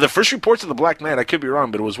 Now, the first reports of the Black Knight, I could be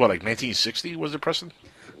wrong, but it was what, like 1960? Was it, Preston?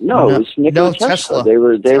 No, it was Nikola Tesla. They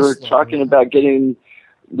were talking about getting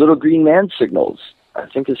little green man signals. I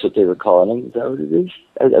think that's what they were calling them. Is that what it is?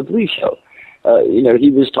 I believe so. He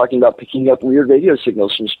was talking about picking up weird radio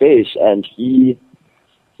signals from space, and he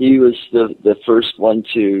was the first one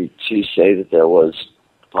to say that there was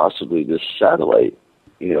possibly this satellite,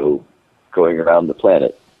 going around the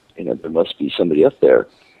planet. There must be somebody up there.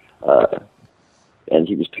 And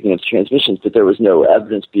he was picking up transmissions, but there was no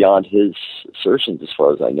evidence beyond his assertions, as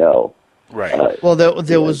far as I know. Right. Well,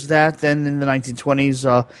 there was that. Then in the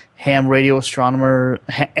 1920s, ham radio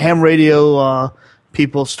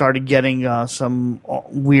people started getting some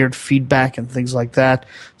weird feedback and things like that.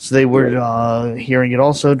 So they were hearing it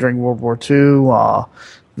also during World War II.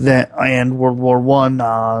 And World War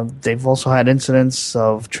I. They've also had incidents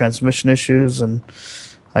of transmission issues, and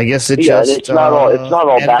I guess it's not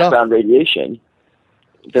all background radiation.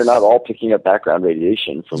 They're not all picking up background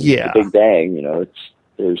radiation from the Big Bang.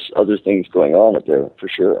 There's other things going on up there for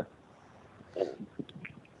sure.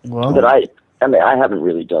 Well, but I haven't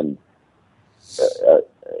really done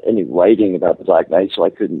any writing about the Black Knight, so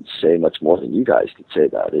I couldn't say much more than you guys could say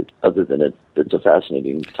about it. Other than it's a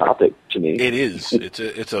fascinating topic to me. It is.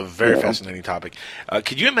 It's a very fascinating topic.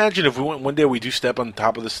 Could you imagine if one day we do step on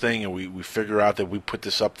top of this thing and we figure out that we put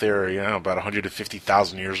this up there, about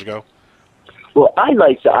 150,000 years ago? Well,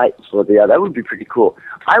 that would be pretty cool.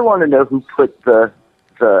 I want to know who put the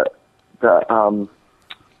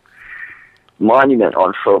monument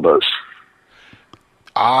on Phobos.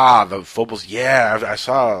 Ah, the Phobos. Yeah, I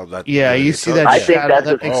saw that. Yeah, you see that. I think that's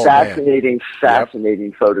a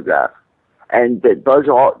fascinating photograph, and that Buzz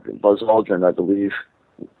Aldrin, I believe,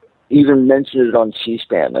 even mentioned it on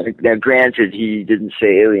C-SPAN. Now, granted, he didn't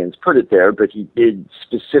say aliens put it there, but he did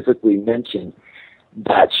specifically mention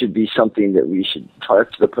that should be something that we should talk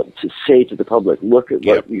to say to the public. Look at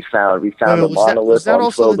what we found. We found a monolith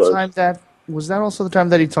on Phobos. Was that also the time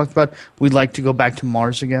that he talked about we'd like to go back to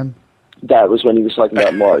Mars again? That was when he was talking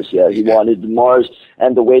about Mars. Yeah, he wanted Mars,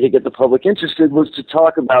 and the way to get the public interested was to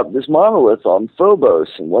talk about this monolith on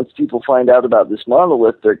Phobos. And once people find out about this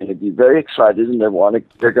monolith, they're going to be very excited, and they're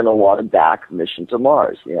going to want to back a mission to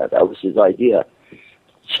Mars. Yeah, that was his idea.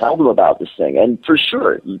 Tell them about this thing, and for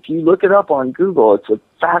sure, if you look it up on Google, it's a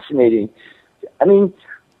fascinating. I mean,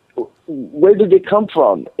 where did it come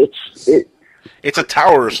from? It's a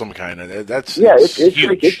tower of some kind. It's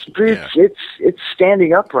huge. It's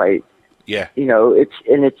standing upright. Yeah.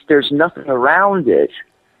 There's nothing around it.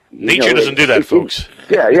 Nature doesn't do that, folks.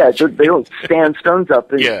 Yeah. They don't stand stones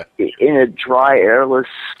up in a dry, airless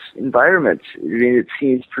environment. I mean, it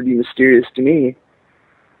seems pretty mysterious to me.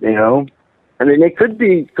 I mean, it could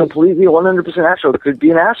be completely 100% natural. It could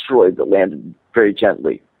be an asteroid that landed very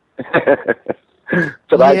gently.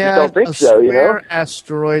 But I just don't think so, An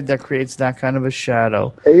asteroid that creates that kind of a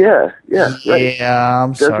shadow. Yeah, right. Yeah,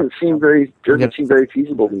 I'm sorry. Doesn't seem very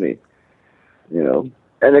feasible to me.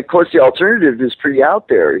 And of course the alternative is pretty out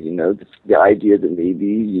there. The idea that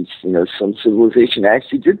maybe some civilization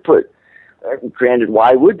actually did put. Granted,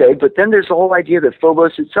 why would they? But then there's the whole idea that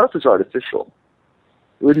Phobos itself is artificial.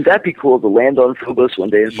 Wouldn't that be cool to land on Phobos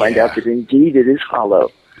one day and find out that indeed it is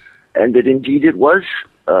hollow, and that indeed it was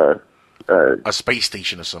a space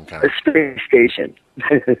station of some kind? A space station.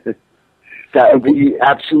 That would be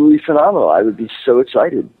absolutely phenomenal. I would be so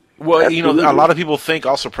excited. Well, Absolutely. a lot of people think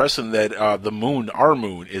also, Preston, that the moon, our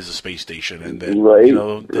moon, is a space station, and that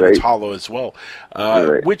that it's hollow as well.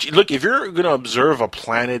 Which, look, if you're going to observe a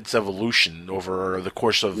planet's evolution over the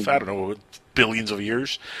course of I don't know, billions of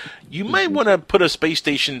years, you might want to put a space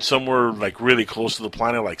station somewhere like really close to the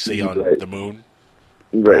planet, like say on the moon,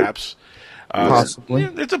 perhaps. Possibly,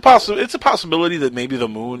 it's a possibility that maybe the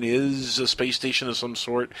moon is a space station of some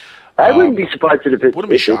sort. I wouldn't be surprised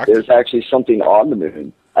if there's actually something on the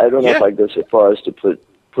moon. I don't know if I'd go so far as to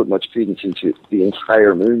put much credence into the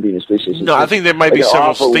entire moon being a space station. No, I think there might be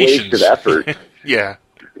several stations. Waste of effort. Yeah.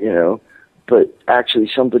 But actually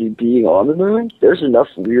somebody being on the moon, there's enough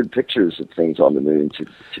weird pictures of things on the moon to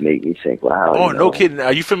make me think, wow. Oh, no kidding.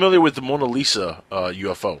 Are you familiar with the Mona Lisa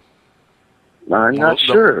UFO? I'm not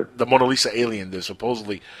sure. The Mona Lisa alien that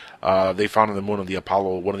supposedly they found on the moon of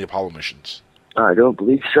one of the Apollo missions. I don't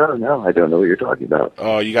believe so. No, I don't know what you're talking about.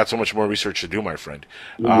 Oh, you got so much more research to do, my friend.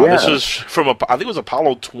 This is from, I think it was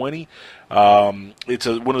Apollo 20. It's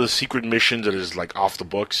one of the secret missions that is like off the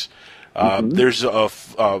books. There's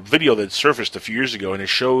a video that surfaced a few years ago, and it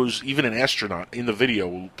shows even an astronaut in the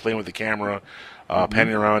video playing with the camera,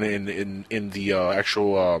 panning around in the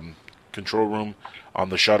actual control room on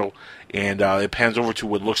the shuttle, and it pans over to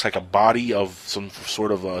what looks like a body of some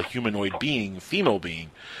sort of a humanoid being, female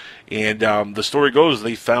being. And the story goes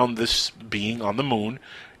they found this being on the moon,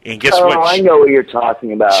 and guess what? Oh, I know what you're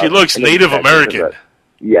talking about. She looks Native American.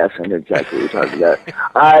 Yes, I know exactly what you're talking about.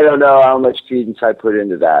 I don't know how much credence I put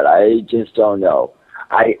into that. I just don't know.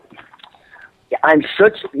 I'm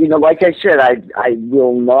such, like I said, I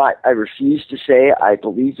will not, I refuse to say I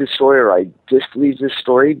believe this story or I disbelieve this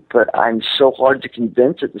story, but I'm so hard to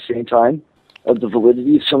convince at the same time of the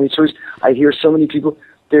validity of so many stories. I hear so many people.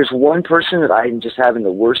 There's one person that I'm just having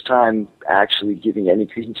the worst time actually giving any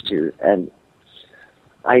credence to, and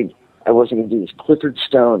I wasn't going to do this. Clifford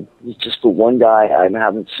Stone. He's just the one guy I'm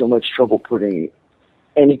having so much trouble putting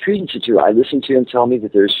any credence to. I listened to him tell me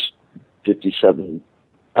that there's 57.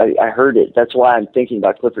 I heard it. That's why I'm thinking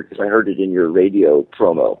about Clifford, because I heard it in your radio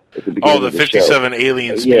promo at the beginning of the 57 show.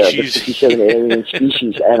 alien species. Yeah, the 57 alien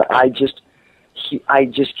species, and I just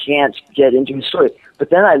can't get into his story. But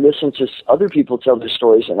then I listen to other people tell their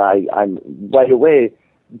stories, and I'm right away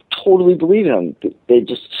totally believing them. They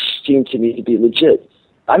just seem to me to be legit.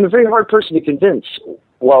 I'm a very hard person to convince,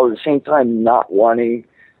 while at the same time not wanting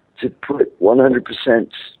to put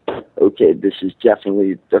 100%, okay, this is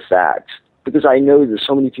definitely the fact. Because I know that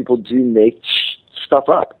so many people do make stuff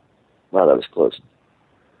up. Wow, that was close.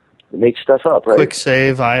 They make stuff up, right? Quick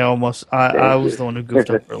save. I was the one who goofed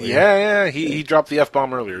up earlier. Yeah, he dropped the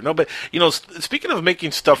F-bomb earlier. No, but, speaking of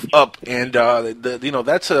making stuff up, and,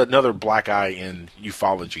 that's another black eye in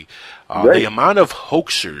ufology. The amount of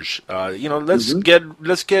hoaxers,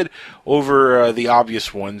 let's get over the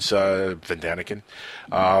obvious ones, Van Daniken,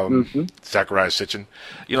 Zachariah Sitchin.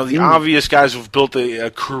 The obvious guys who've built a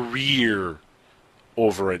career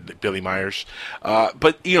over at Billy Myers.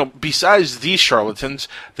 But, besides these charlatans,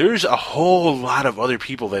 there's a whole lot of other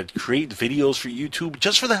people that create videos for YouTube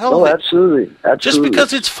just for the hell of it. Absolutely. Just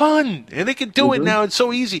because it's fun, and they can do it now. It's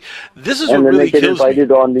so easy. This is what really kills me. And then they get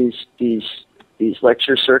invited on these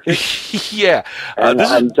lecture circuits. Yeah.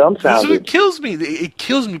 I'm dumbfounded. This is what kills me. It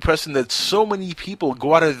kills me, Preston, that so many people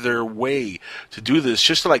go out of their way to do this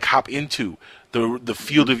just to, hop into the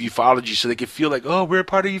field of ufology so they can feel like, oh, we're a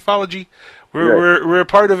part of ufology. We're a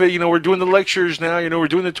part of it. We're doing the lectures now. We're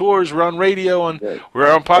doing the tours. We're on radio,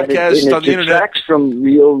 we're on podcasts, on the internet. It detracts from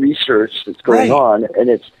real research that's going on,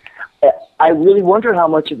 and I really wonder how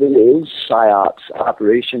much of it is psyops,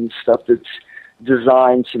 operations, stuff that's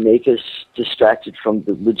designed to make us distracted from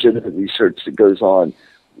the legitimate research that goes on.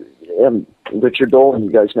 Richard Dolan,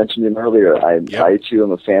 you guys mentioned him earlier. I too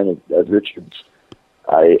am a fan of Richard's.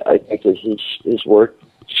 I think that his work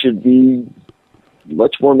should be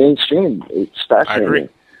much more mainstream. It's fascinating.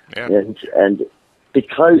 I agree. Yeah. And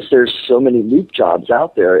because there's so many loop jobs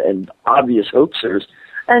out there and obvious hoaxers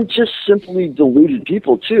and just simply deluded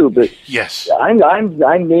people too, but yes, I'm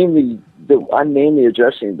mainly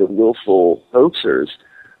addressing the willful hoaxers.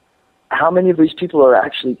 How many of these people are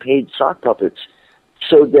actually paid sock puppets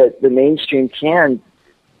so that the mainstream can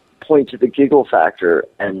point to the giggle factor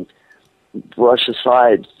and brush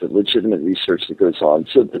aside the legitimate research that goes on,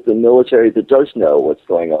 so that the military that does know what's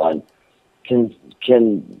going on can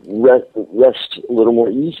rest a little more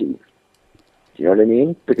easy. Do you know what I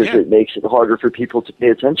mean? Because it makes it harder for people to pay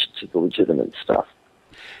attention to the legitimate stuff.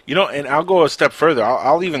 You know, and I'll go a step further.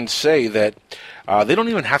 I'll even say that they don't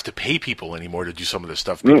even have to pay people anymore to do some of this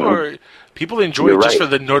stuff. People enjoy You're it just right.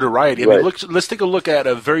 for the notoriety. I Right. mean, let's take a look at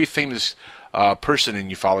a very famous person in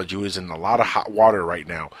ufology who is in a lot of hot water right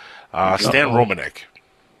now, Stan Romanek.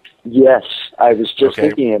 Yes, I was just Okay.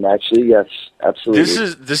 thinking him, actually. Yes, absolutely.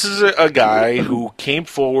 This is a guy who came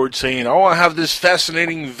forward saying, "Oh, I have this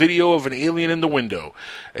fascinating video of an alien in the window.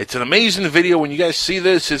 It's an amazing video. When you guys see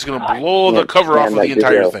this, it's going to blow the can't cover off stand of the that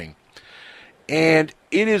entire video. thing." And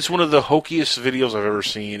it is one of the hokiest videos I've ever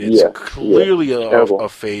seen. It's Yeah, clearly terrible. a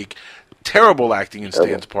fake. Terrible acting in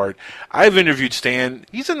Stan's part. I've interviewed Stan.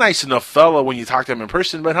 He's a nice enough fellow when you talk to him in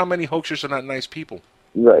person, but how many hoaxers are not nice people?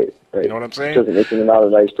 Right. You know what I'm saying? Doesn't make him not a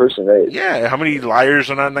nice person, right? Yeah, how many liars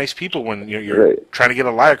are not nice people when you're Right. trying to get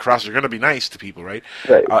a lie across? You're going to be nice to people, right?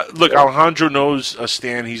 Right. Look, Alejandro knows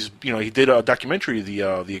Stan. He did a documentary,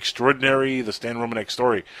 the extraordinary, the Stan Romanek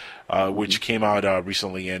story, which came out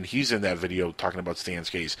recently, and he's in that video talking about Stan's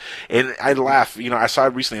case. And I laugh, I saw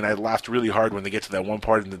it recently, and I laughed really hard when they get to that one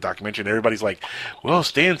part in the documentary, and everybody's like, "Well,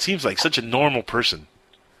 Stan seems like such a normal person.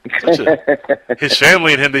 His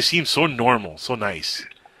family and him, they seem so normal, so nice."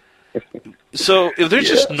 So if they're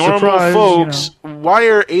just normal Surprise, folks, why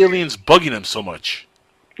are aliens bugging them so much?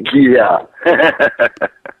 Yeah.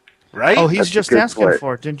 Right? Oh, he's That's a just good asking point.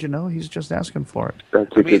 for it. Didn't you know? He's just asking for it.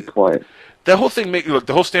 That's a good point. The whole thing,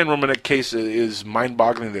 the whole Stan Romanek case is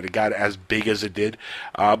mind-boggling that it got as big as it did.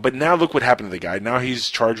 But now look what happened to the guy. Now he's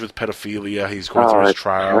charged with pedophilia. He's going through his that's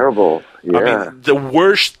trial. terrible. Yeah. I mean, the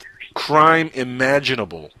worst crime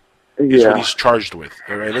imaginable is what he's charged with.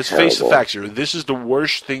 All right, let's face the Terrible. facts here. This is the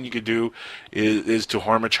worst thing you could do is to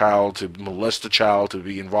harm a child, to molest a child, to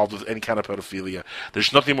be involved with any kind of pedophilia.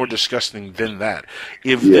 There's nothing more disgusting than that.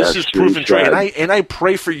 If this is it's really proven true, sad. and I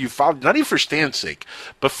pray for ufology, not even for Stan's sake,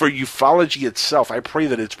 but for ufology itself, I pray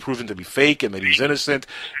that it's proven to be fake and that he's innocent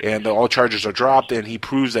and that all charges are dropped and he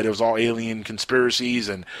proves that it was all alien conspiracies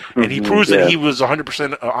and he proves that he was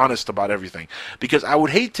 100% honest about everything. Because I would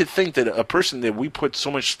hate to think that a person that we put so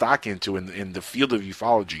much stock into in the field of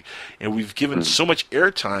ufology and we've given so much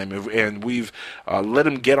airtime and we've let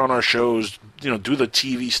him get on our shows, do the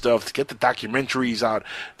TV stuff, to get the documentaries out,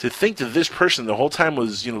 to think that this person the whole time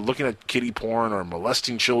was, looking at kiddie porn or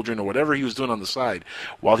molesting children or whatever he was doing on the side,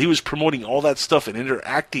 while he was promoting all that stuff and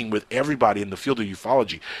interacting with everybody in the field of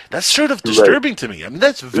ufology. That's sort of disturbing to me. I mean,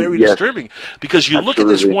 that's very disturbing because you look at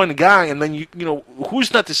this one guy and then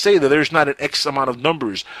who's not to say that there's not an X amount of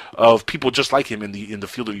numbers of people just like him in the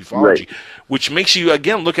field of ufology, which makes you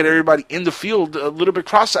again look at everybody in the field a little bit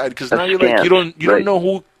cross-eyed because now you're like you don't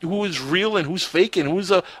know who is real and who's fake and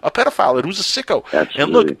who's a pedophile and who's a sicko. Absolutely.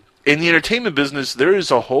 And look, in the entertainment business, there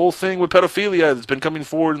is a whole thing with pedophilia that's been coming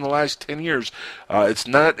forward in the last 10 years. It's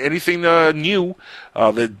not anything new.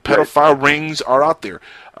 The pedophile rings are out there.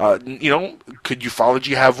 Could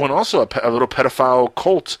ufology have one also, a little pedophile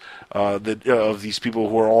cult of these people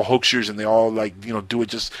who are all hoaxers and they all do it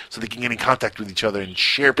just so they can get in contact with each other and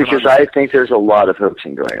share Because pornography? I think there's a lot of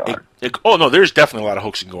hoaxing going on. There's definitely a lot of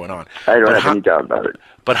hoaxing going on. I don't have any doubt about it.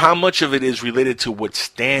 But how much of it is related to what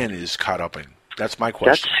Stan is caught up in? That's my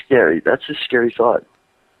question. That's scary. That's a scary thought.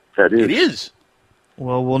 That is. It is.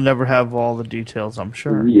 Well, we'll never have all the details, I'm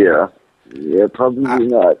sure. Yeah. Yeah, probably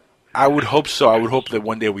not. I would hope so. I would hope that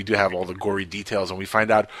one day we do have all the gory details and we find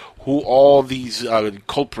out who all these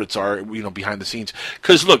culprits are, behind the scenes.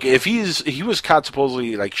 Because look, if he was caught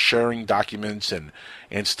supposedly sharing documents and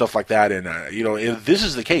stuff like that, and if this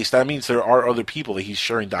is the case, that means there are other people that he's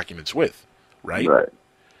sharing documents with, right? Right.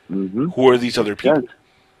 Mm-hmm. Who are these other people?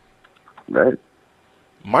 Right.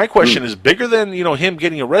 My question is bigger than him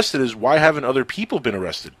getting arrested. Is why haven't other people been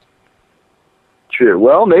arrested? True.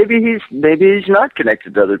 Well, maybe he's not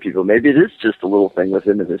connected to other people. Maybe it is just a little thing with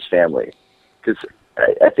him and his family. Because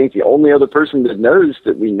I think the only other person that knows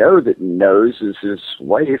is his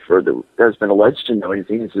wife, or that has been alleged to know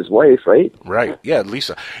anything is his wife, right? Right. Yeah,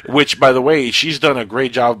 Lisa. Which, by the way, she's done a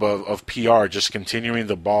great job of PR, just continuing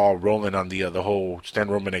the ball rolling on the whole Stan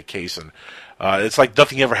Romanek case, and it's like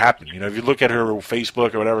nothing ever happened. If you look at her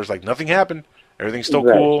Facebook or whatever, it's like nothing happened. Everything's still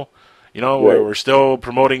cool. We're still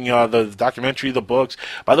promoting the documentary, the books.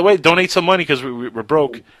 By the way, donate some money because we're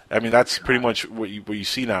broke. I mean, that's pretty much what you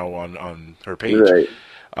see now on her page. Right.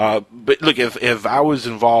 But look, if I was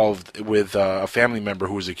involved with a family member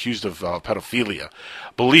who was accused of pedophilia,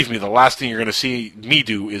 believe me, the last thing you're going to see me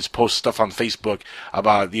do is post stuff on Facebook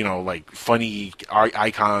about funny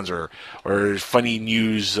icons or funny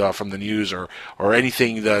news from the news or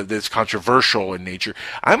anything that's controversial in nature.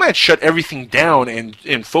 I might shut everything down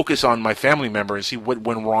and focus on my family member and see what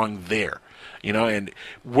went wrong there, and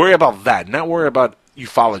worry about that, not worry about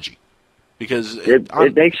ufology. because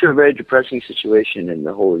it makes it a very depressing situation in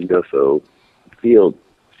the whole UFO field.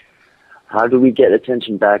 How do we get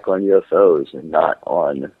attention back on UFOs and not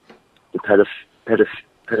on the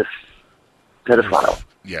pedophile?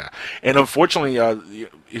 Yeah, and unfortunately,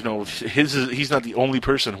 he's not the only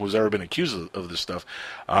person who's ever been accused of this stuff.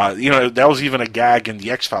 That was even a gag in the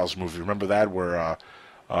X-Files movie. Remember that, where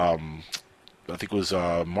I think it was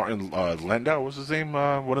Martin Landau was his name.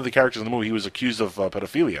 One of the characters in the movie, he was accused of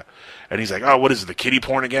pedophilia, and he's like, "Oh, what is it, the kiddie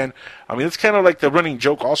porn again?" I mean, it's kind of like the running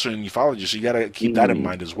joke also in ufology, so you got to keep that in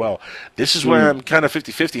mind as well. This is where I'm kind of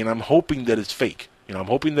 50-50, and I'm hoping that it's fake. I'm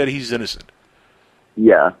hoping that he's innocent.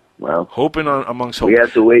 Yeah. Well, hoping amongst hope. We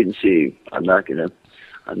have to wait and see. I'm not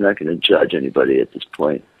gonna judge anybody at this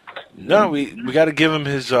point. No, we got to give him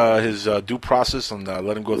his due process and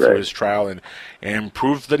let him go through his trial and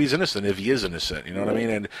prove that he's innocent if he is innocent. You know what I mean?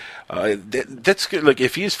 And that's good. Like,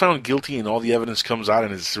 if he is found guilty and all the evidence comes out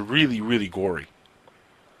and it's really, really gory,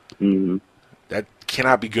 that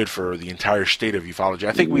cannot be good for the entire state of ufology.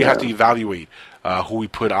 I think we have to evaluate who we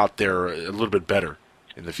put out there a little bit better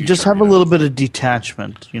in the future. Just have a little bit of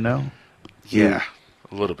detachment, Yeah,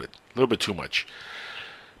 a little bit too much.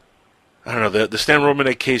 I don't know. The Stan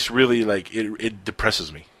Romanek case really, it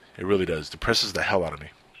depresses me. It really does. Depresses the hell out of me.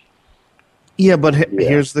 Yeah, but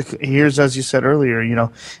here's as you said earlier,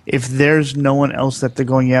 if there's no one else that they're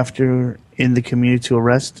going after in the community to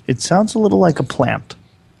arrest, it sounds a little like a plant.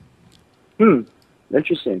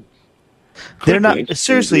 Interesting. They're not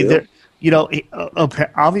seriously. They're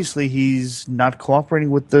obviously he's not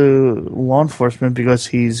cooperating with the law enforcement because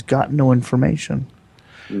he's got no information.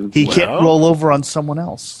 He can't roll over on someone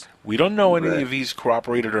else. We don't know any if he's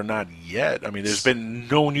cooperated or not yet. I mean, there's been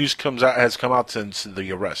no news has come out since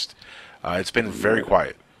the arrest. It's been very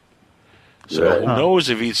quiet. So who knows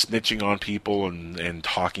if he's snitching on people and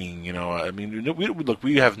talking? I mean,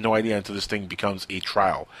 we have no idea until this thing becomes a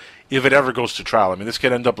trial. If it ever goes to trial, I mean, this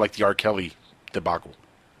could end up like the Archaeology debacle.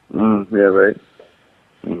 Yeah, right.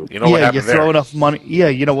 You know what happened you throw enough money. Yeah,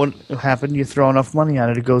 you know what happened? You throw enough money at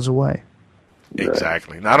it, it goes away.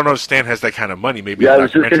 Exactly. Now, I don't know if Stan has that kind of money. Maybe. Yeah, I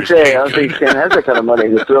was just going to say, I don't think Stan has that kind of money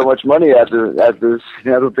to throw much money at this. I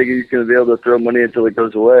don't think he's going to be able to throw money until it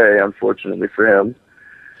goes away, unfortunately for him.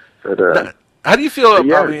 But how do you feel? I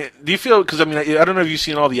mean, do you feel? Because I don't know if you've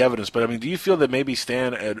seen all the evidence, but do you feel that maybe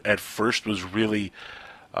Stan at first was really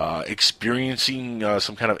experiencing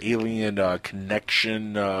some kind of alien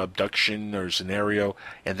connection, abduction, or scenario,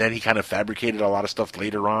 and then he kind of fabricated a lot of stuff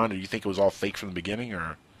later on? Or you think it was all fake from the beginning,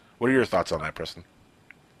 or what are your thoughts on that, Preston?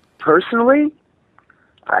 Personally,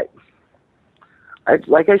 I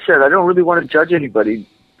like I said, I don't really want to judge anybody.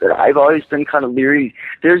 But I've always been kind of leery.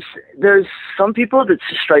 There's some people that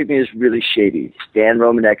strike me as really shady. Stan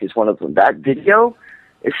Romanek is one of them. That video,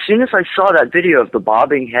 as soon as I saw that video of the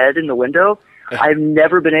bobbing head in the window, I've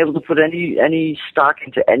never been able to put any stock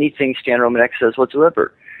into anything Stan Romanek says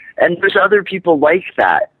whatsoever. And there's other people like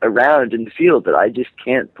that around in the field that I just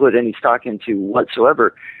can't put any stock into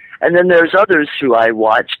whatsoever. And then there's others who I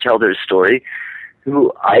watch tell their story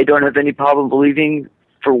who I don't have any problem believing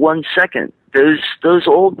for 1 second. Those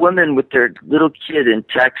old women with their little kid in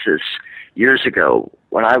Texas years ago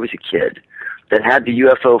when I was a kid that had the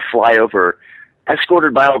UFO fly over,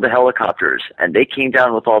 escorted by all the helicopters, and they came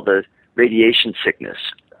down with all the radiation sickness.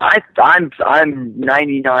 I'm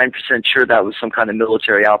 99% sure that was some kind of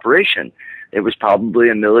military operation. It was probably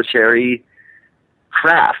a military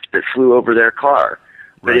craft that flew over their car,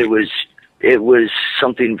 but it was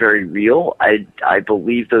something very real. I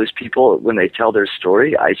believe those people when they tell their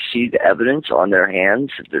story. I see the evidence on their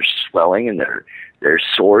hands, their swelling and their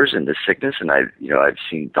sores and the sickness. And I've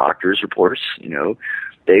seen doctors' reports.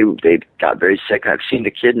 They got very sick. I've seen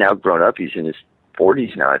the kid now grown up. He's in his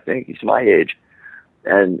 40s now. I think he's my age,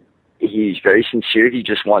 and he's very sincere. He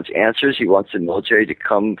just wants answers. He wants the military to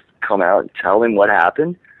come out and tell him what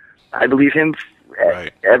happened. I believe him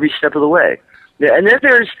every step of the way. Yeah, and then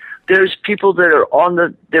there's people that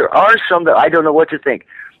are there are some that I don't know what to think.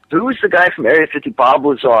 Who's the guy from Area 50, Bob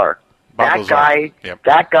Lazar?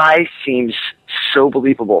 That guy seems so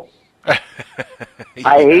believable. I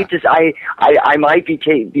hate this. I might be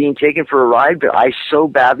being taken for a ride, but I so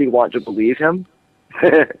badly want to believe him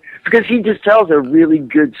because he just tells a really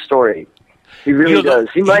good story. He really does.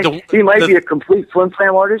 He might be a complete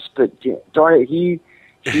flim-flam artist, but darn it, he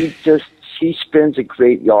spins a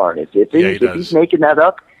great yarn. If he's making that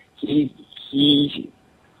up, he's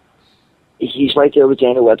right there with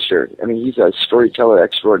Daniel Webster. I mean, he's a storyteller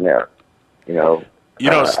extraordinaire.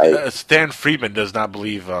 Stan Friedman does not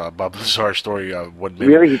believe Bob Lazar's story.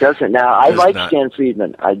 Really, he doesn't. Now, I like Stan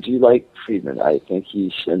Friedman. I do like Friedman. I think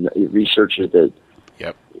he's a researcher that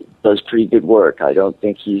does pretty good work. I don't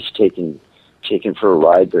think he's taken for a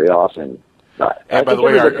ride very often. I by the think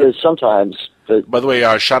way, everybody is sometimes. But by the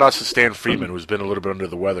way, shout out to Stan Freeman, who's been a little bit under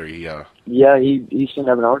the weather. He's been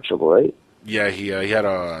having heart trouble, right? Yeah, he had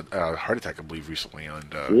a heart attack, I believe, recently,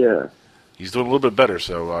 and yeah. He's doing a little bit better,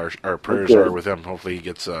 so our prayers are with him. Hopefully, he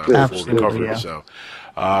gets full recovery. Yeah. So,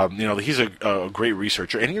 he's a great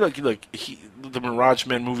researcher, and the Mirage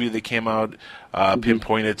Man movie that came out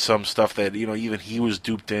pinpointed some stuff that even he was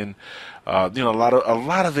duped in. A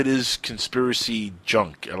lot of it is conspiracy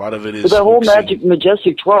junk. A lot of it is the whole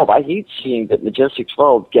Majestic 12. I hate seeing that Majestic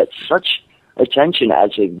 12 gets such attention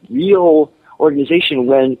as a real organization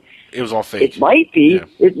when it was all fake. It might be.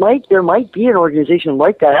 Yeah. There might be an organization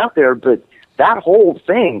like that out there, but that whole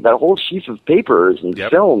thing, that whole sheaf of papers and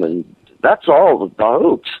film, and that's all the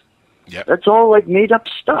hoax. Yep. That's all like made up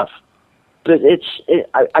stuff. But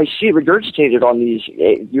I see it regurgitated on these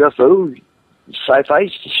UFO sci-fi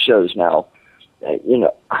shows now.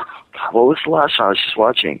 God, what was the last one I was just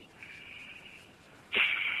watching?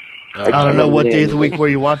 I don't know what day of the week were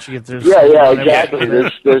you watching it. Yeah, exactly.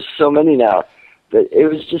 There's so many now. But it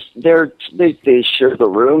was just they share the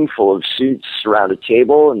room full of suits around a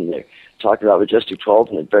table, and they're talking about Majestic 12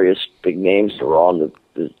 and the various big names that were on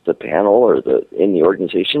the panel or in the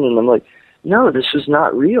organization. And I'm like, no, this is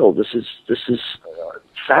not real. This is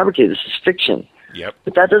fabricated. This is fiction. Yep.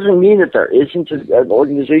 But that doesn't mean that there isn't an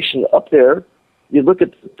organization up there. You look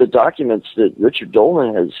at the documents that Richard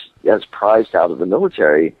Dolan has prized out of the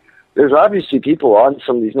military. There's obviously people on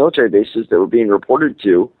some of these military bases that were being reported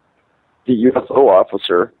to the UFO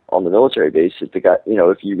officer on the military base. If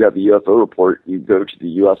if you have a UFO report, you go to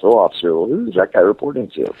the UFO officer. Well, who is that guy reporting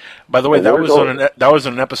to? By the way, that was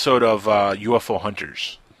an episode of UFO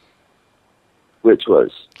Hunters. Which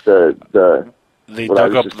was they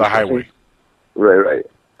dug up the highway. Right.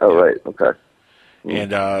 Oh, right. Okay.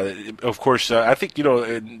 And of course, I think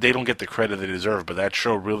they don't get the credit they deserve, but that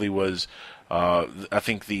show really was. I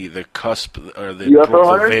think the cusp or the UFO broke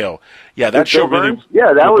Hunter? the veil. Yeah, that show really.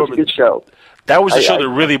 Yeah, that was a good show. That was the show that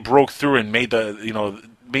really broke through and made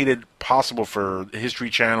made it possible for History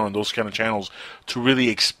Channel and those kind of channels to really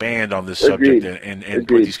expand on this subject and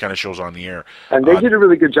put these kind of shows on the air. And they did a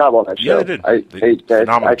really good job on that show. Yeah, they did. I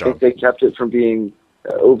think they kept it from being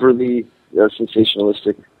overly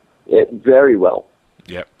sensationalistic very well.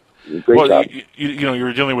 Yep. Great job.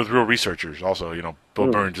 You're dealing with real researchers also.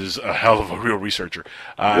 Bill Burns is a hell of a real researcher.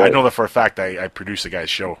 Right. I know that for a fact. I produce the guy's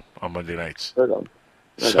show on Monday nights. Right on.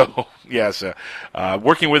 So, yes,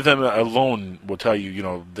 working with him alone will tell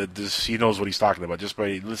you, that he knows what he's talking about just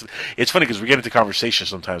by listening. It's funny because we get into conversation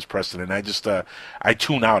sometimes, Preston, and I just, I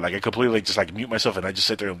tune out. Like, I completely just, mute myself, and I just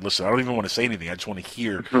sit there and listen. I don't even want to say anything. I just want to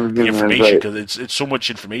hear the information because it's so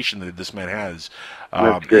much information that this man has.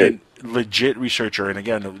 That's great. And legit researcher, and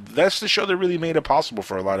again, that's the show that really made it possible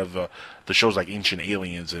for a lot of the shows like Ancient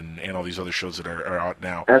Aliens and all these other shows that are out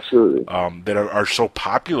now. Absolutely. That are so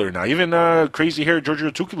popular now. Even Crazy Hair Giorgio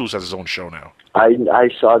Tsoukalos has his own show now. I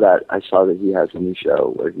saw that. I saw that he has a new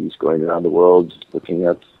show where he's going around the world looking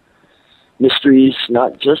up mysteries,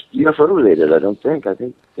 not just UFO related. I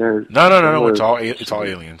think they're no. It's all aliens. It's all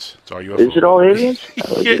UFO. Is it all aliens?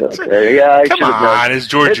 Yeah, come on, it's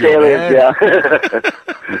Giorgio, aliens,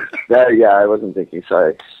 man. Yeah. I wasn't thinking.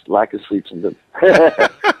 Sorry, lack of sleep syndrome.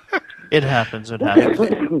 It happens. If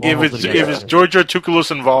it's Giorgio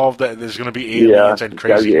Tsoukalos involved, there's going to be aliens and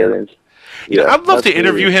crazy aliens. I'd love to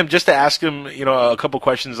interview him just to ask him, a couple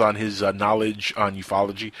questions on his knowledge on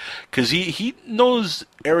ufology, because he knows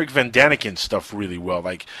Eric Van Daniken's stuff really well.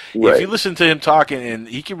 Like, if you listen to him talking, and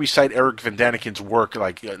he can recite Eric Van Daniken's work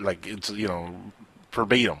like it's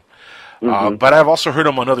verbatim. But I've also heard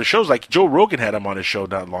him on other shows, like Joe Rogan had him on his show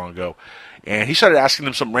not long ago, and he started asking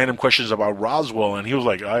him some random questions about Roswell, and he was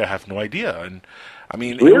like, I have no idea. And I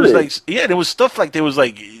mean, really? It was like, and it was stuff like there was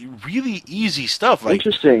like really easy stuff, like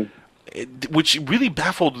interesting. Which really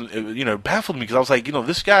baffled me because I was like,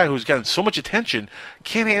 this guy who's gotten so much attention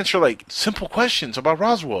can't answer like simple questions about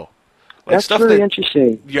Roswell. Like That's stuff really that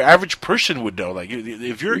interesting. Your average person would know. Like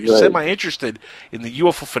if you're semi-interested in the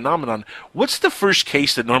UFO phenomenon, what's the first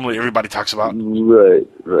case that normally everybody talks about? Right.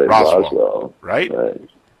 Roswell. Right.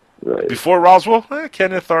 Before Roswell,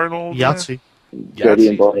 Kenneth Arnold. Yahtzee. Betty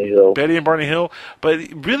and Barney Hill. But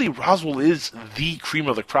really, Roswell is the cream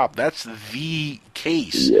of the crop. That's the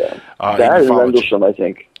case. Yeah. That and Rendlesham, I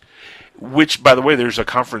think. Which, by the way, there's a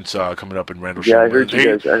conference coming up in Rendlesham. Yeah, I heard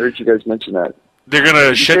you guys mention that. They're going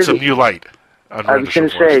to shed some new light on I was going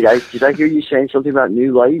to say, did I hear you saying something about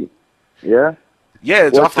new light? Yeah? Yeah,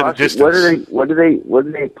 it's off in the distance. What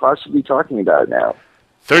are they possibly talking about now?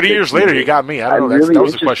 30 years later, you got me. I don't know. That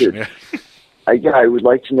was the question. Yeah. I would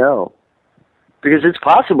like to know. Because it's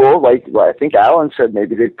possible, like I think Alan said,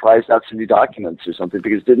 maybe they prized out some new documents or something,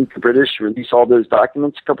 because didn't the British release all those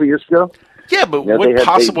documents a couple of years ago? Yeah, but what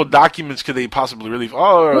possible documents could they possibly release?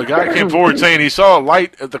 Oh, a guy came forward saying he saw a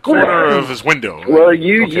light at the corner of his window. Well,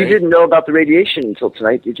 you didn't know about the radiation until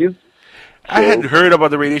tonight, did you? I had heard about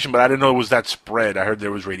the radiation, but I didn't know it was that spread. I heard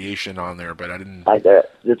there was radiation on there, but I didn't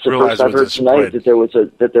it's the realize first I've heard tonight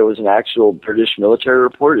that there was an actual British military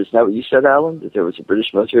report. Isn't that what you said, Alan? That there was a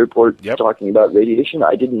British military report talking about radiation?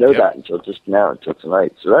 I didn't know that until just now, until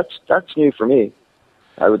tonight. So that's new for me.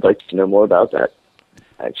 I would like to know more about that,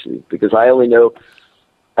 actually, because I know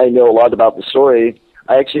a lot about the story.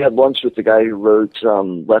 I actually had lunch with the guy who wrote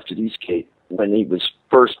Left at Eastgate when he was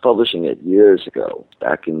first publishing it years ago,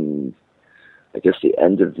 back in, I guess, the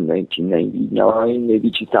end of 1999, maybe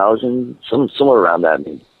 2000, somewhere around that,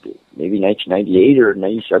 maybe 1998 or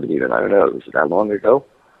 97 even, I don't know. Was it that long ago?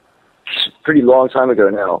 It's a pretty long time ago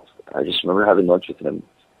now. I just remember having lunch with him,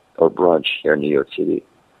 or brunch, here in New York City.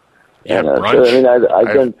 Yeah, and, brunch. So, I mean,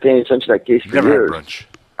 I've been paying attention to that case for never years. Had brunch.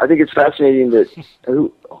 I think it's fascinating that,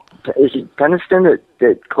 is it Peniston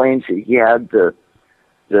that claims that he had the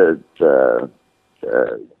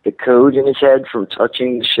code in his head from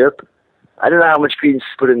touching the ship? I don't know how much credence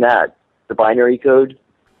to put in that, the binary code,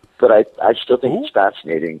 but I still think it's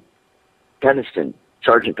fascinating. Peniston,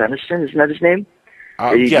 Sergeant Peniston, isn't that his name? He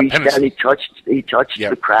reached Peniston. down, he touched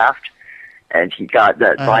the craft, and he got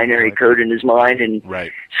that binary code in his mind, and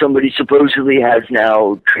somebody supposedly has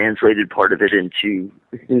now translated part of it into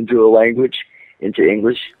a language, into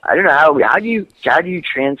English. I don't know how do you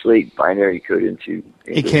translate binary code into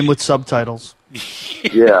English? It came with subtitles.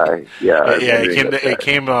 Yeah. It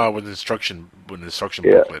came with an instruction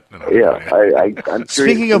booklet. I'm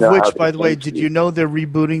Speaking of which, by the way, did you know they're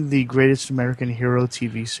rebooting the Greatest American Hero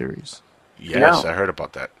TV series? Yes, I heard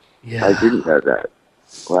about that. Yeah, I didn't know that.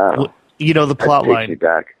 Wow. Well, you know the plot line. Takes me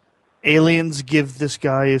back. Aliens give this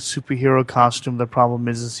guy a superhero costume. The problem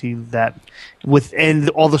is within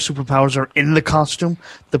all the superpowers are in the costume.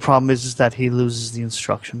 The problem is that he loses the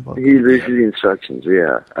instruction book. He loses the instructions.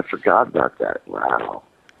 Yeah, I forgot about that. Wow.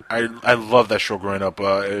 I love that show growing up.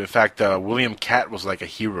 In fact, William Catt was like a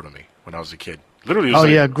hero to me when I was a kid. Literally, it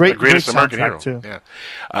was great, the greatest American hero. Too.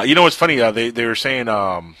 Yeah. You know what's funny? They were saying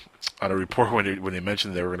on a report when they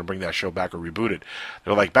mentioned they were going to bring that show back or reboot it. They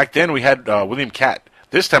were like, back then we had William Catt.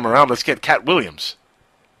 This time around, let's get Cat Williams.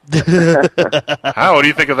 What do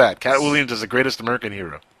you think of that? Cat Williams is the greatest American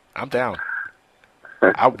hero. I'm down.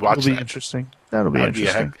 I'll watch that. That'll be interesting.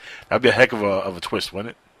 That'd be a heck of a twist,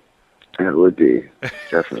 wouldn't it? It would be,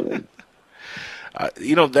 definitely.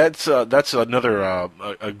 That's another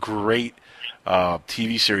a great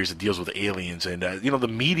TV series that deals with aliens, and the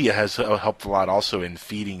media has helped a lot also in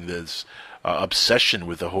feeding this obsession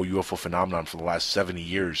with the whole UFO phenomenon for the last 70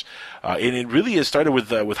 years, and it really has started with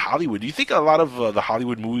Hollywood. Do you think a lot of the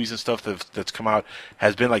Hollywood movies and stuff that's come out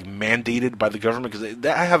has been like mandated by the government? Because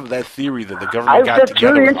I have that theory that the government got together. That's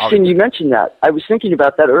really interesting. You mentioned that. I was thinking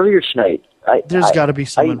about that earlier tonight. There's got to be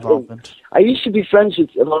some involvement. I used to be friends with.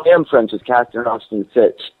 Well, I am friends with Catherine Austin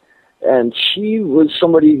Fitz, and she was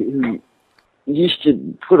somebody who used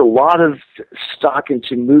to put a lot of stock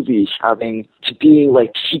into movies having to being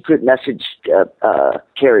like secret message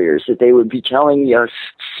carriers, that they would be telling us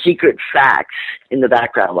secret facts in the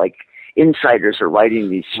background, like insiders are writing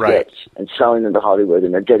these scripts and selling them to Hollywood,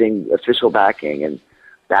 and they're getting official backing, and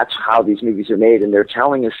that's how these movies are made, and they're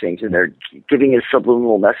telling us things, and they're giving us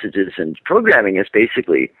subliminal messages and programming us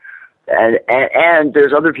basically. And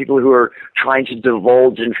there's other people who are trying to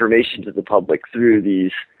divulge information to the public through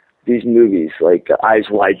these movies, like Eyes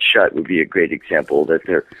Wide Shut would be a great example, that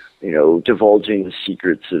they're, divulging the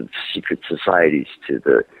secrets of secret societies to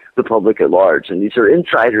the public at large. And these are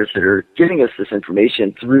insiders that are giving us this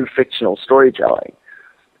information through fictional storytelling.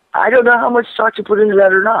 I don't know how much stock to put into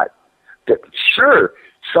that or not. But sure,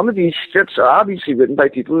 some of these scripts are obviously written by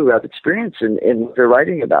people who have experience in what they're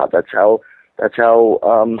writing about. That's how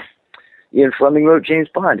Ian Fleming wrote James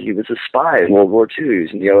Bond. He was a spy in World War II. He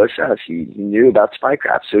was in the OSS. He knew about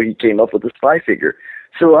spycraft, so he came up with a spy figure.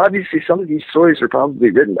 So obviously some of these stories are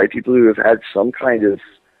probably written by people who have had some kind of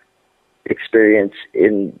experience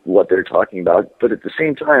in what they're talking about. But at the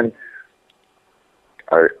same time,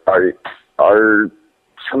 are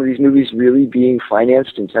some of these movies really being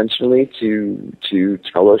financed intentionally to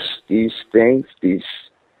tell us these things, these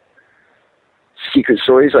secret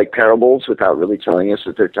stories like parables, without really telling us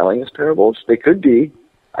that they're telling us parables? They could be.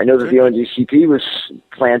 I know that the ONGCP was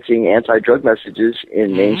planting anti-drug messages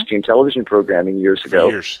in mainstream television programming years ago.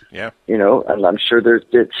 And I'm sure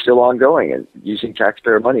it's still ongoing and using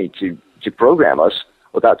taxpayer money to program us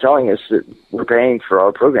without telling us that we're paying for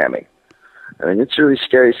our programming. I mean, it's really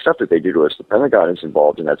scary stuff that they do to us. The Pentagon is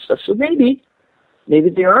involved in that stuff. So maybe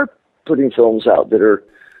they are putting films out that are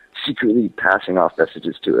secretly passing off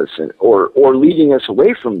messages to us, or leading us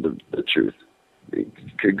away from the truth. It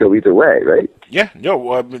could go either way, right? Yeah,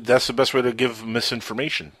 no, that's the best way to give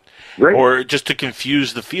misinformation. Right. Or just to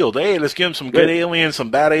confuse the field. Hey, let's give them some good aliens, some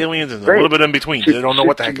bad aliens, and a little bit in between. They don't know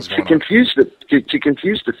what the heck is going on. To confuse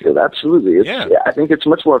the field, absolutely. I think it's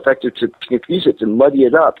much more effective to confuse it, to muddy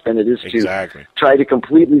it up, than it is to try to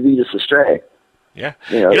completely lead us astray. Yeah.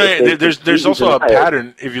 There's also a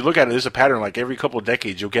pattern. If you look at it, there's a pattern. Like every couple of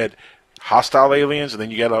decades, you'll get hostile aliens, and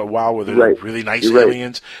then you get a while where they're really nice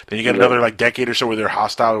aliens. Then you get another decade or so where they're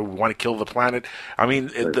hostile, want to kill the planet. I mean,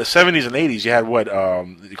 in the 70s and 80s, you had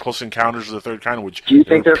Close Encounters of the Third Kind, which do you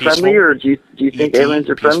think they're friendly, or do you think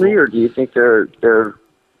aliens are friendly, or do you think they're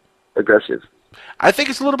aggressive? I think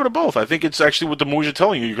it's a little bit of both. I think it's actually what the movies are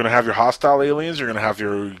telling you. You're going to have your hostile aliens. You're going to have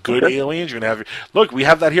your good aliens. You're going to have look, we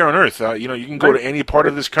have that here on Earth. You can go to any part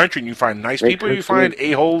of this country and you find nice people. You find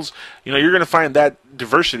a-holes. You're going to find that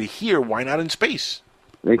diversity here. Why not in space?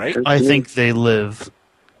 Right? I think they live.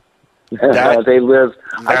 They live.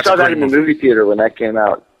 I saw that in the movie theater when that came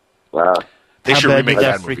out. Wow. They should remake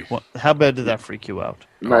that movie. How bad did that freak you out?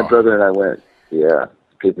 My brother and I went. Yeah,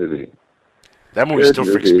 good movie. That movie still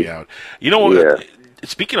freaks me out. You know,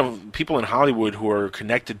 speaking of people in Hollywood who are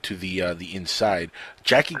connected to the inside,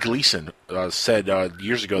 Jackie Gleason said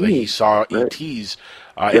years ago that he saw ETs,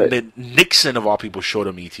 and that Nixon, of all people, showed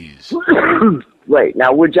him ETs. Right.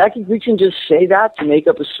 Now, would Jackie Gleason just say that to make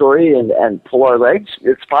up a story and pull our legs?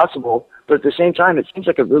 It's possible. But at the same time, it seems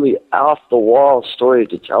like a really off-the-wall story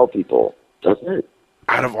to tell people, doesn't it?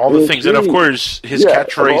 Out of all the things. And, of course, his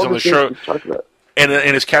catchphrase on the show...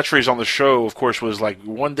 And his catchphrase on the show, of course, was like,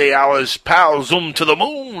 "One day Alice, pal, zoom to the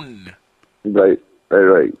moon." Right.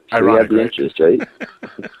 Ironic, so had the interest, right?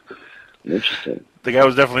 Interesting. The guy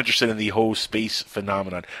was definitely interested in the whole space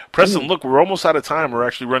phenomenon. Preston, look, we're almost out of time. We're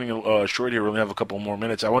actually running short here. We only have a couple more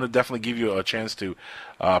minutes. I want to definitely give you a chance to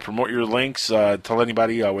promote your links, tell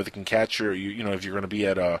anybody where they can catch you. If you're going to be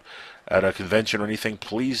at a convention or anything,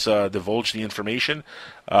 please divulge the information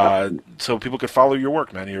so people could follow your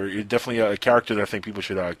work, man. You're definitely a character that I think people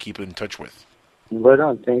should keep in touch with. Right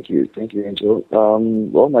on. Thank you, Angel.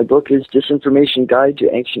 Well, my book is Disinformation Guide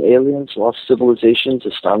to Ancient Aliens, Lost Civilizations,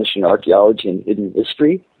 Astonishing Archaeology, and Hidden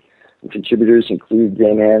History. And contributors include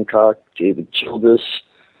Dan Hancock, David Childress,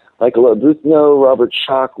 Michael Arbuthnot, Robert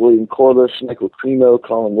Schock, William Corliss, Michael Cremo,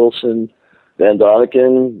 Colin Wilson, Van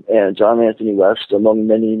Doniken, and John Anthony West, among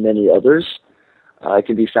many, many others. I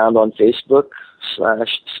can be found on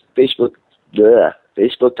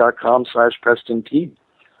Facebook.com/Preston Peet,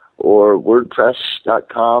 or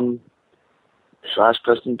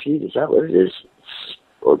WordPress.com/Preston Peet. Is that what it is?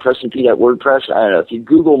 Or Preston Peet at WordPress? I don't know. If you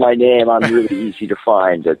Google my name, I'm really easy to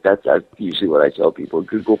find. That's usually what I tell people.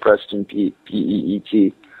 Google Preston Peet,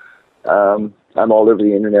 P-E-E-T. I'm all over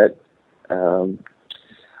the internet.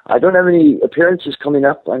 I don't have any appearances coming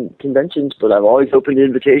up on conventions, but I'm always open to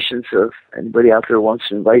invitations. So if anybody out there wants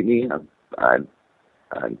to invite me, I'm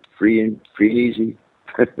free and easy.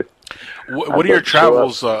 What are your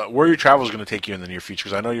travels? Where are your travels going to take you in the near future?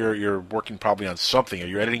 Because I know you're working probably on something. Are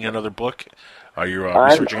you editing another book? Are you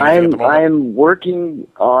researching anything at the moment? I'm working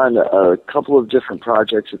on a couple of different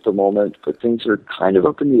projects at the moment, but things are kind of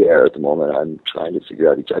up in the air at the moment. I'm trying to figure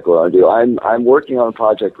out exactly what I want to do. I'm working on a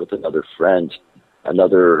project with another friend,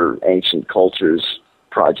 another ancient cultures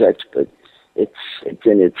project, but it's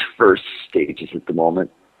in its first stages at the moment.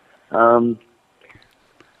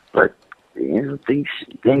 But things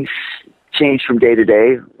change from day to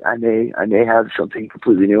day. I may have something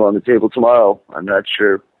completely new on the table tomorrow. I'm not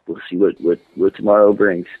sure. We'll see what tomorrow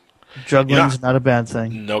brings. Juggling's not a bad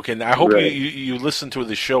thing. No, Ken. I hope you listen to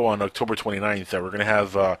the show on October 29th. That we're going to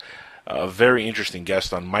have a very interesting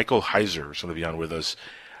guest on. Michael Heiser is going to be on with us.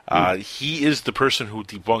 He is the person who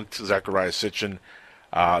debunked Zecharia Sitchin,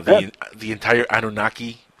 the entire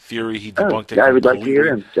Anunnaki theory. He debunked it. I would like to hear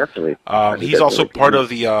him, definitely. He's also part of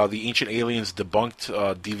the Ancient Aliens Debunked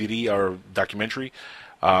DVD or documentary.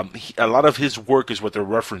 A lot of his work is what they're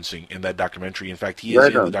referencing in that documentary. In fact, he is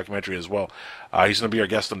in the documentary as well. He's going to be our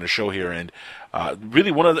guest on the show here, and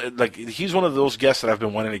really he's one of those guests that I've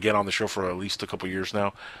been wanting to get on the show for at least a couple of years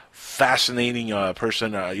now. Fascinating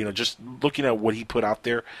person. Just looking at what he put out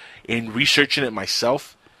there and researching it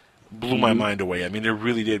myself blew my mind away. I mean, it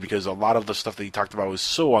really did, because a lot of the stuff that he talked about was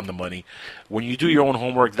so on the money. When you do your own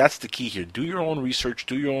homework, that's the key here. Do your own research,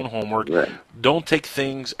 do your own homework. Right. Don't take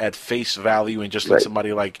things at face value and just let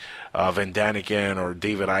somebody like Van Daniken or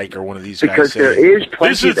David Icke or one of these guys say, because there is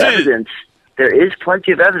plenty of evidence. there is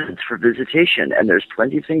plenty of evidence for visitation, and there's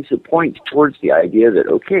plenty of things that point towards the idea that,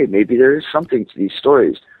 okay, maybe there is something to these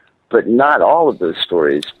stories, but not all of those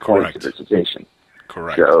stories point to visitation.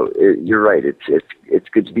 Correct. So you're right. It's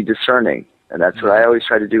good to be discerning, and that's what I always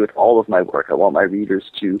try to do with all of my work. I want my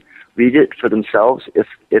readers to read it for themselves. If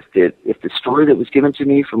the story that was given to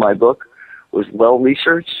me for my book was well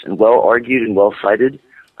researched and well argued and well cited,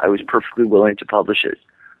 I was perfectly willing to publish it,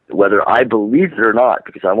 whether I believe it or not,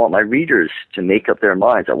 because I want my readers to make up their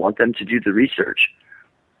minds. I want them to do the research.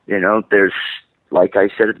 There's, like I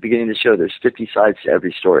said at the beginning of the show, there's 50 sides to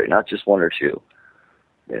every story, not just one or two.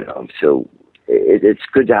 So it's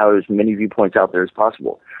good to have as many viewpoints out there as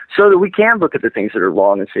possible, so that we can look at the things that are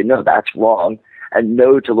wrong and say, no, that's wrong, and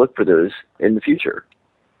know to look for those in the future.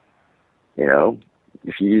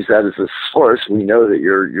 If you use that as a source, we know that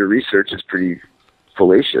your research is pretty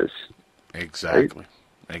fallacious. Exactly.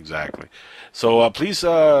 Right? Exactly. So please,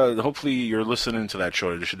 hopefully you're listening to that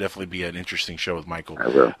show. There should definitely be an interesting show with Michael. I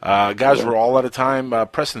will. Guys, we're all out of time.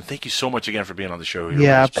 Preston, thank you so much again for being on the show here.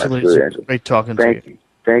 Yeah, absolutely. It's great talking to you.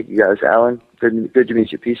 Thank you, guys. Alan, good to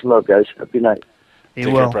meet you. Peace and love, guys. Have a good night. Take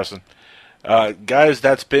care, Preston. Guys,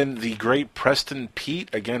 that's been the great Preston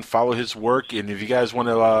Peet. Again, follow his work, and if you guys want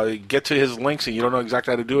to get to his links and you don't know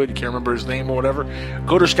exactly how to do it, you can't remember his name or whatever,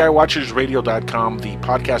 go to skywatchersradio.com. The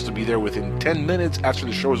podcast will be there within 10 minutes after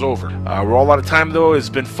the show is over. We're all out of time, though. It's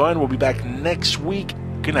been fun. We'll be back next week.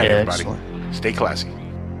 Good night, everybody. Excellent. Stay classy.